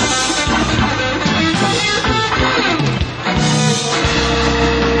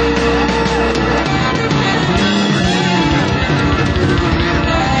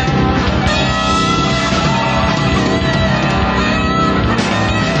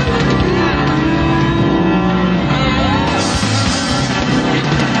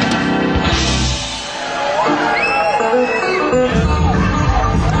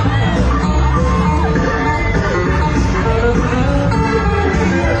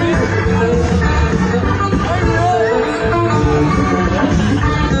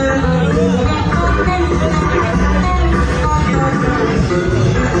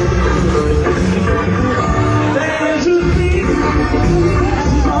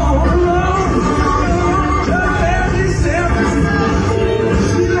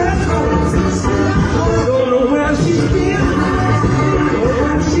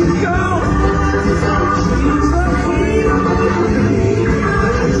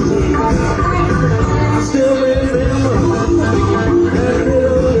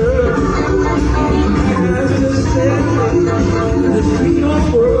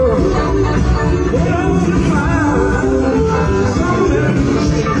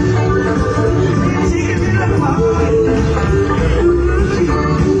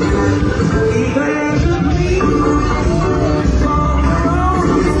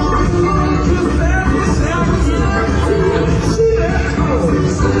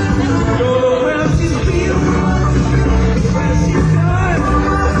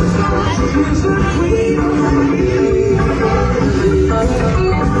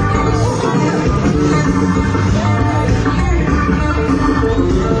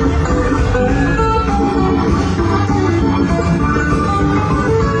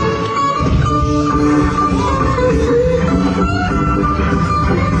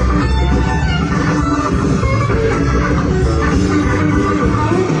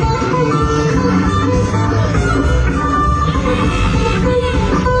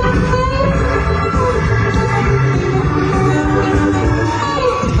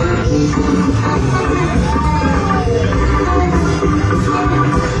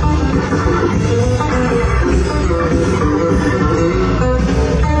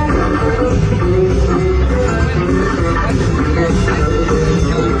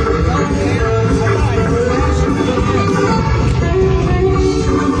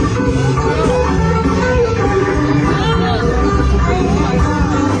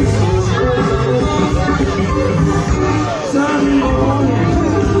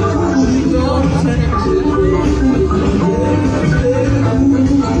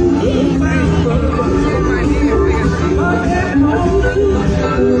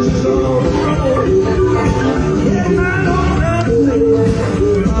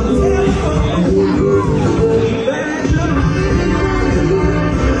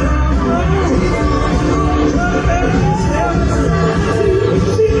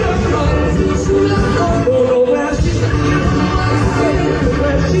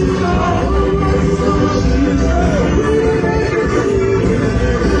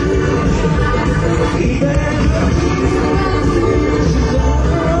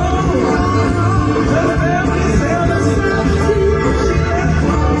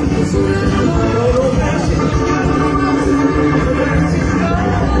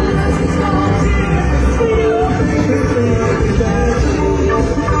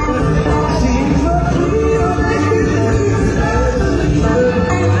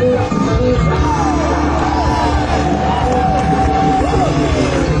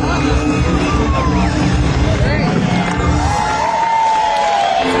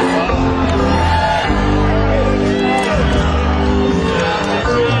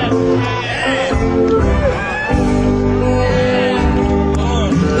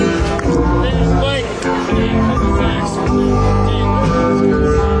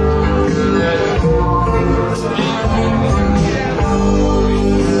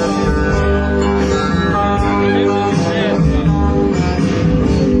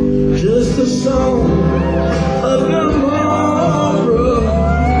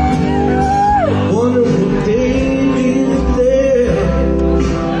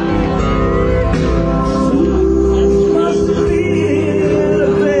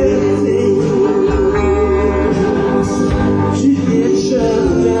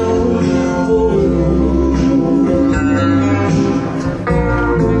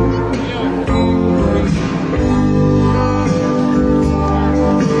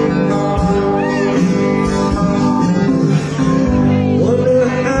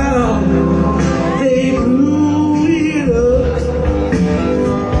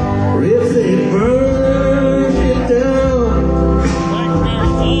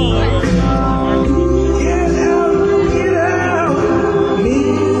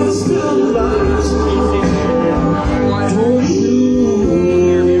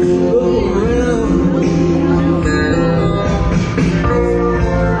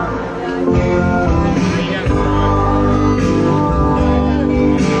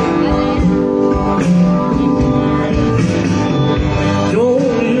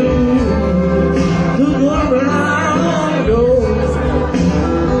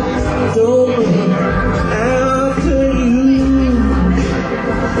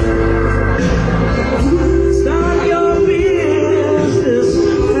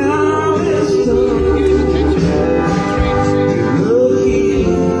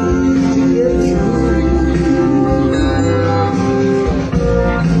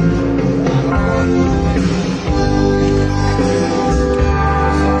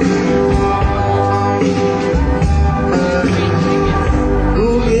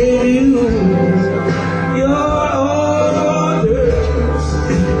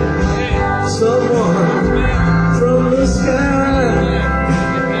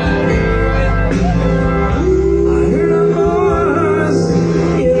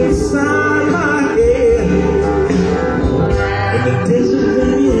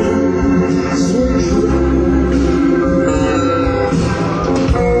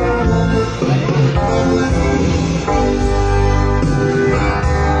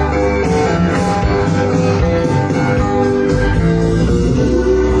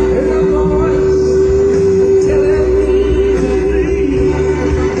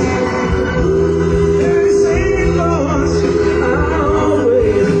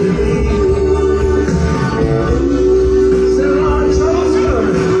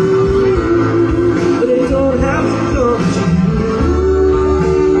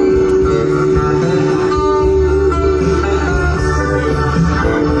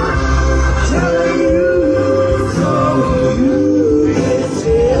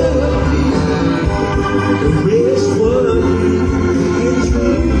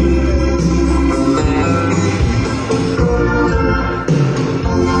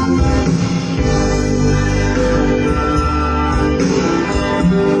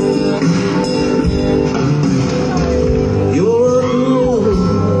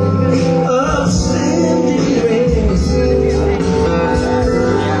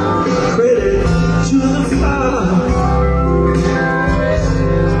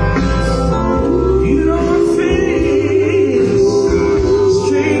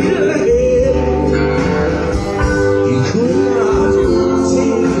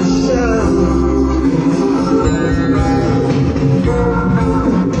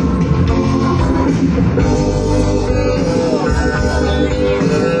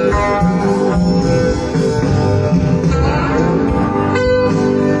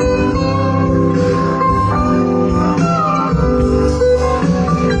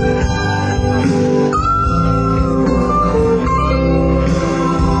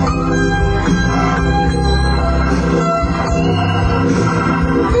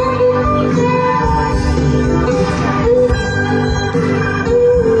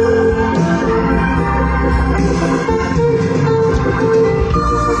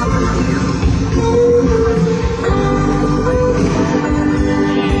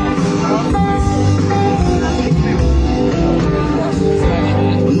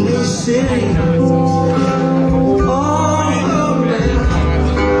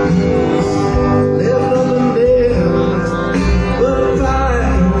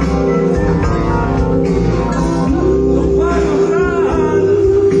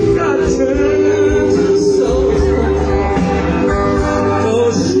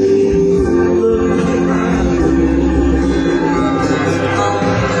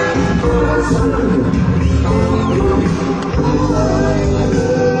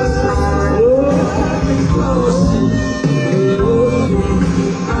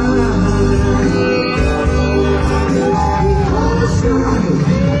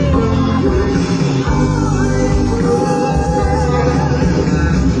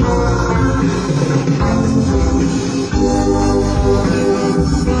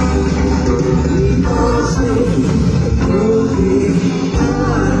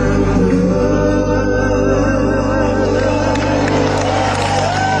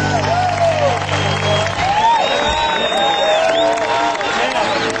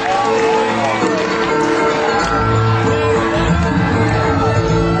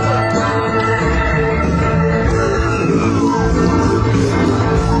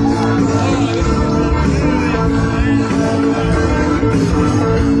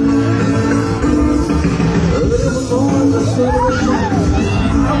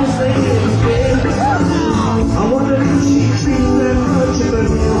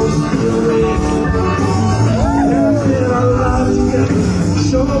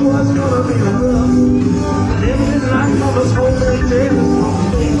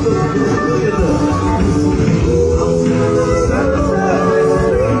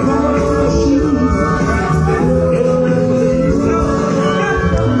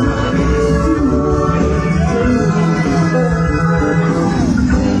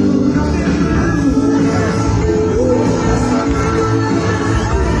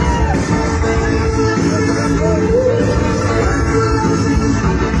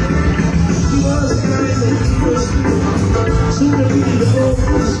 was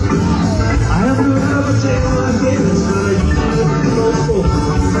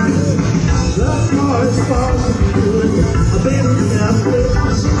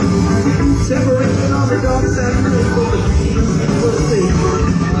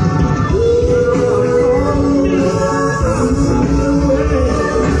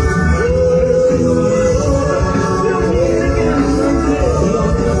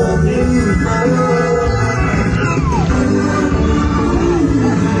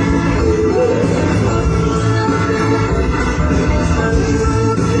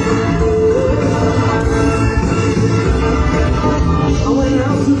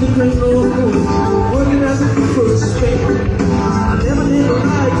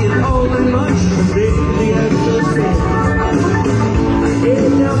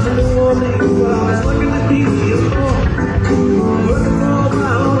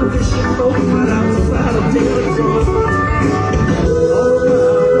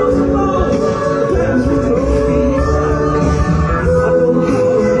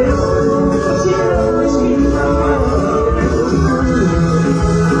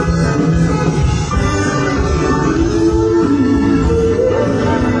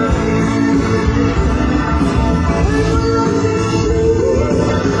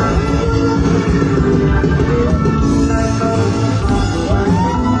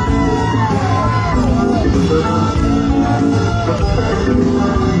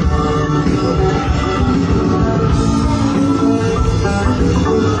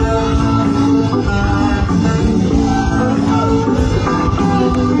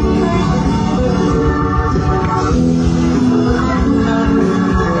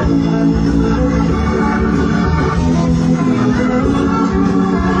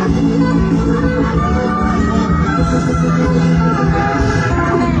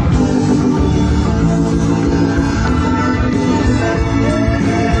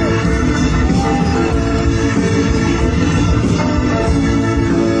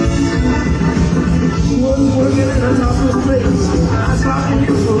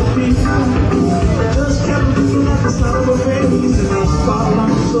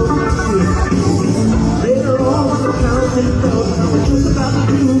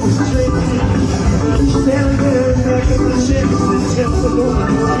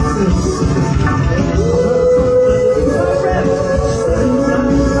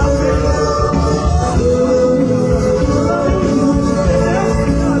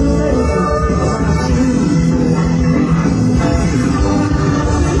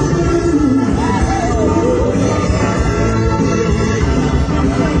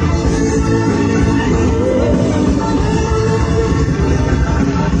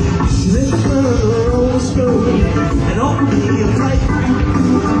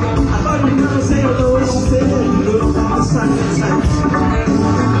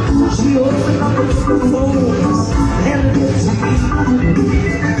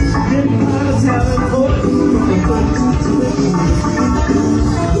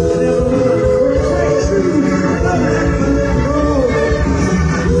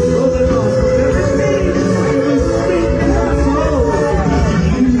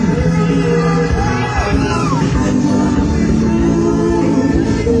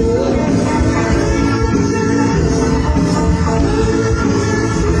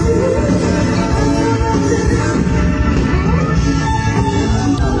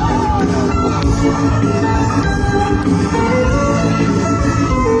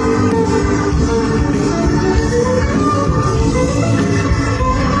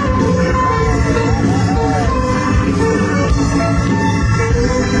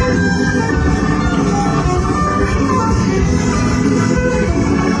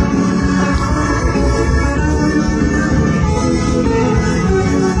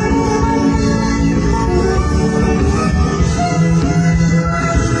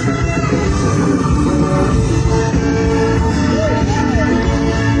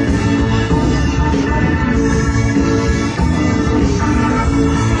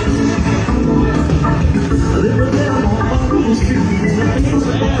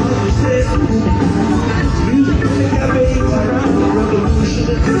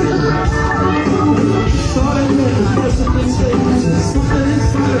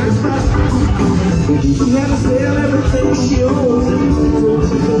She had to sell everything she owns and throw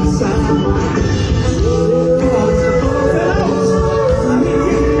some good side.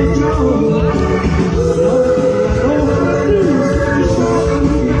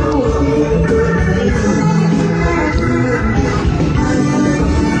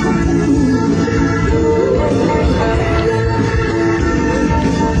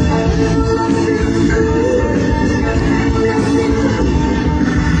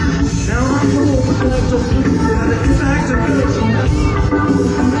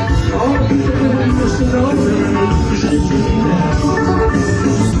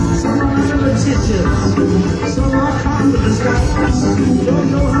 Some are confidence guys.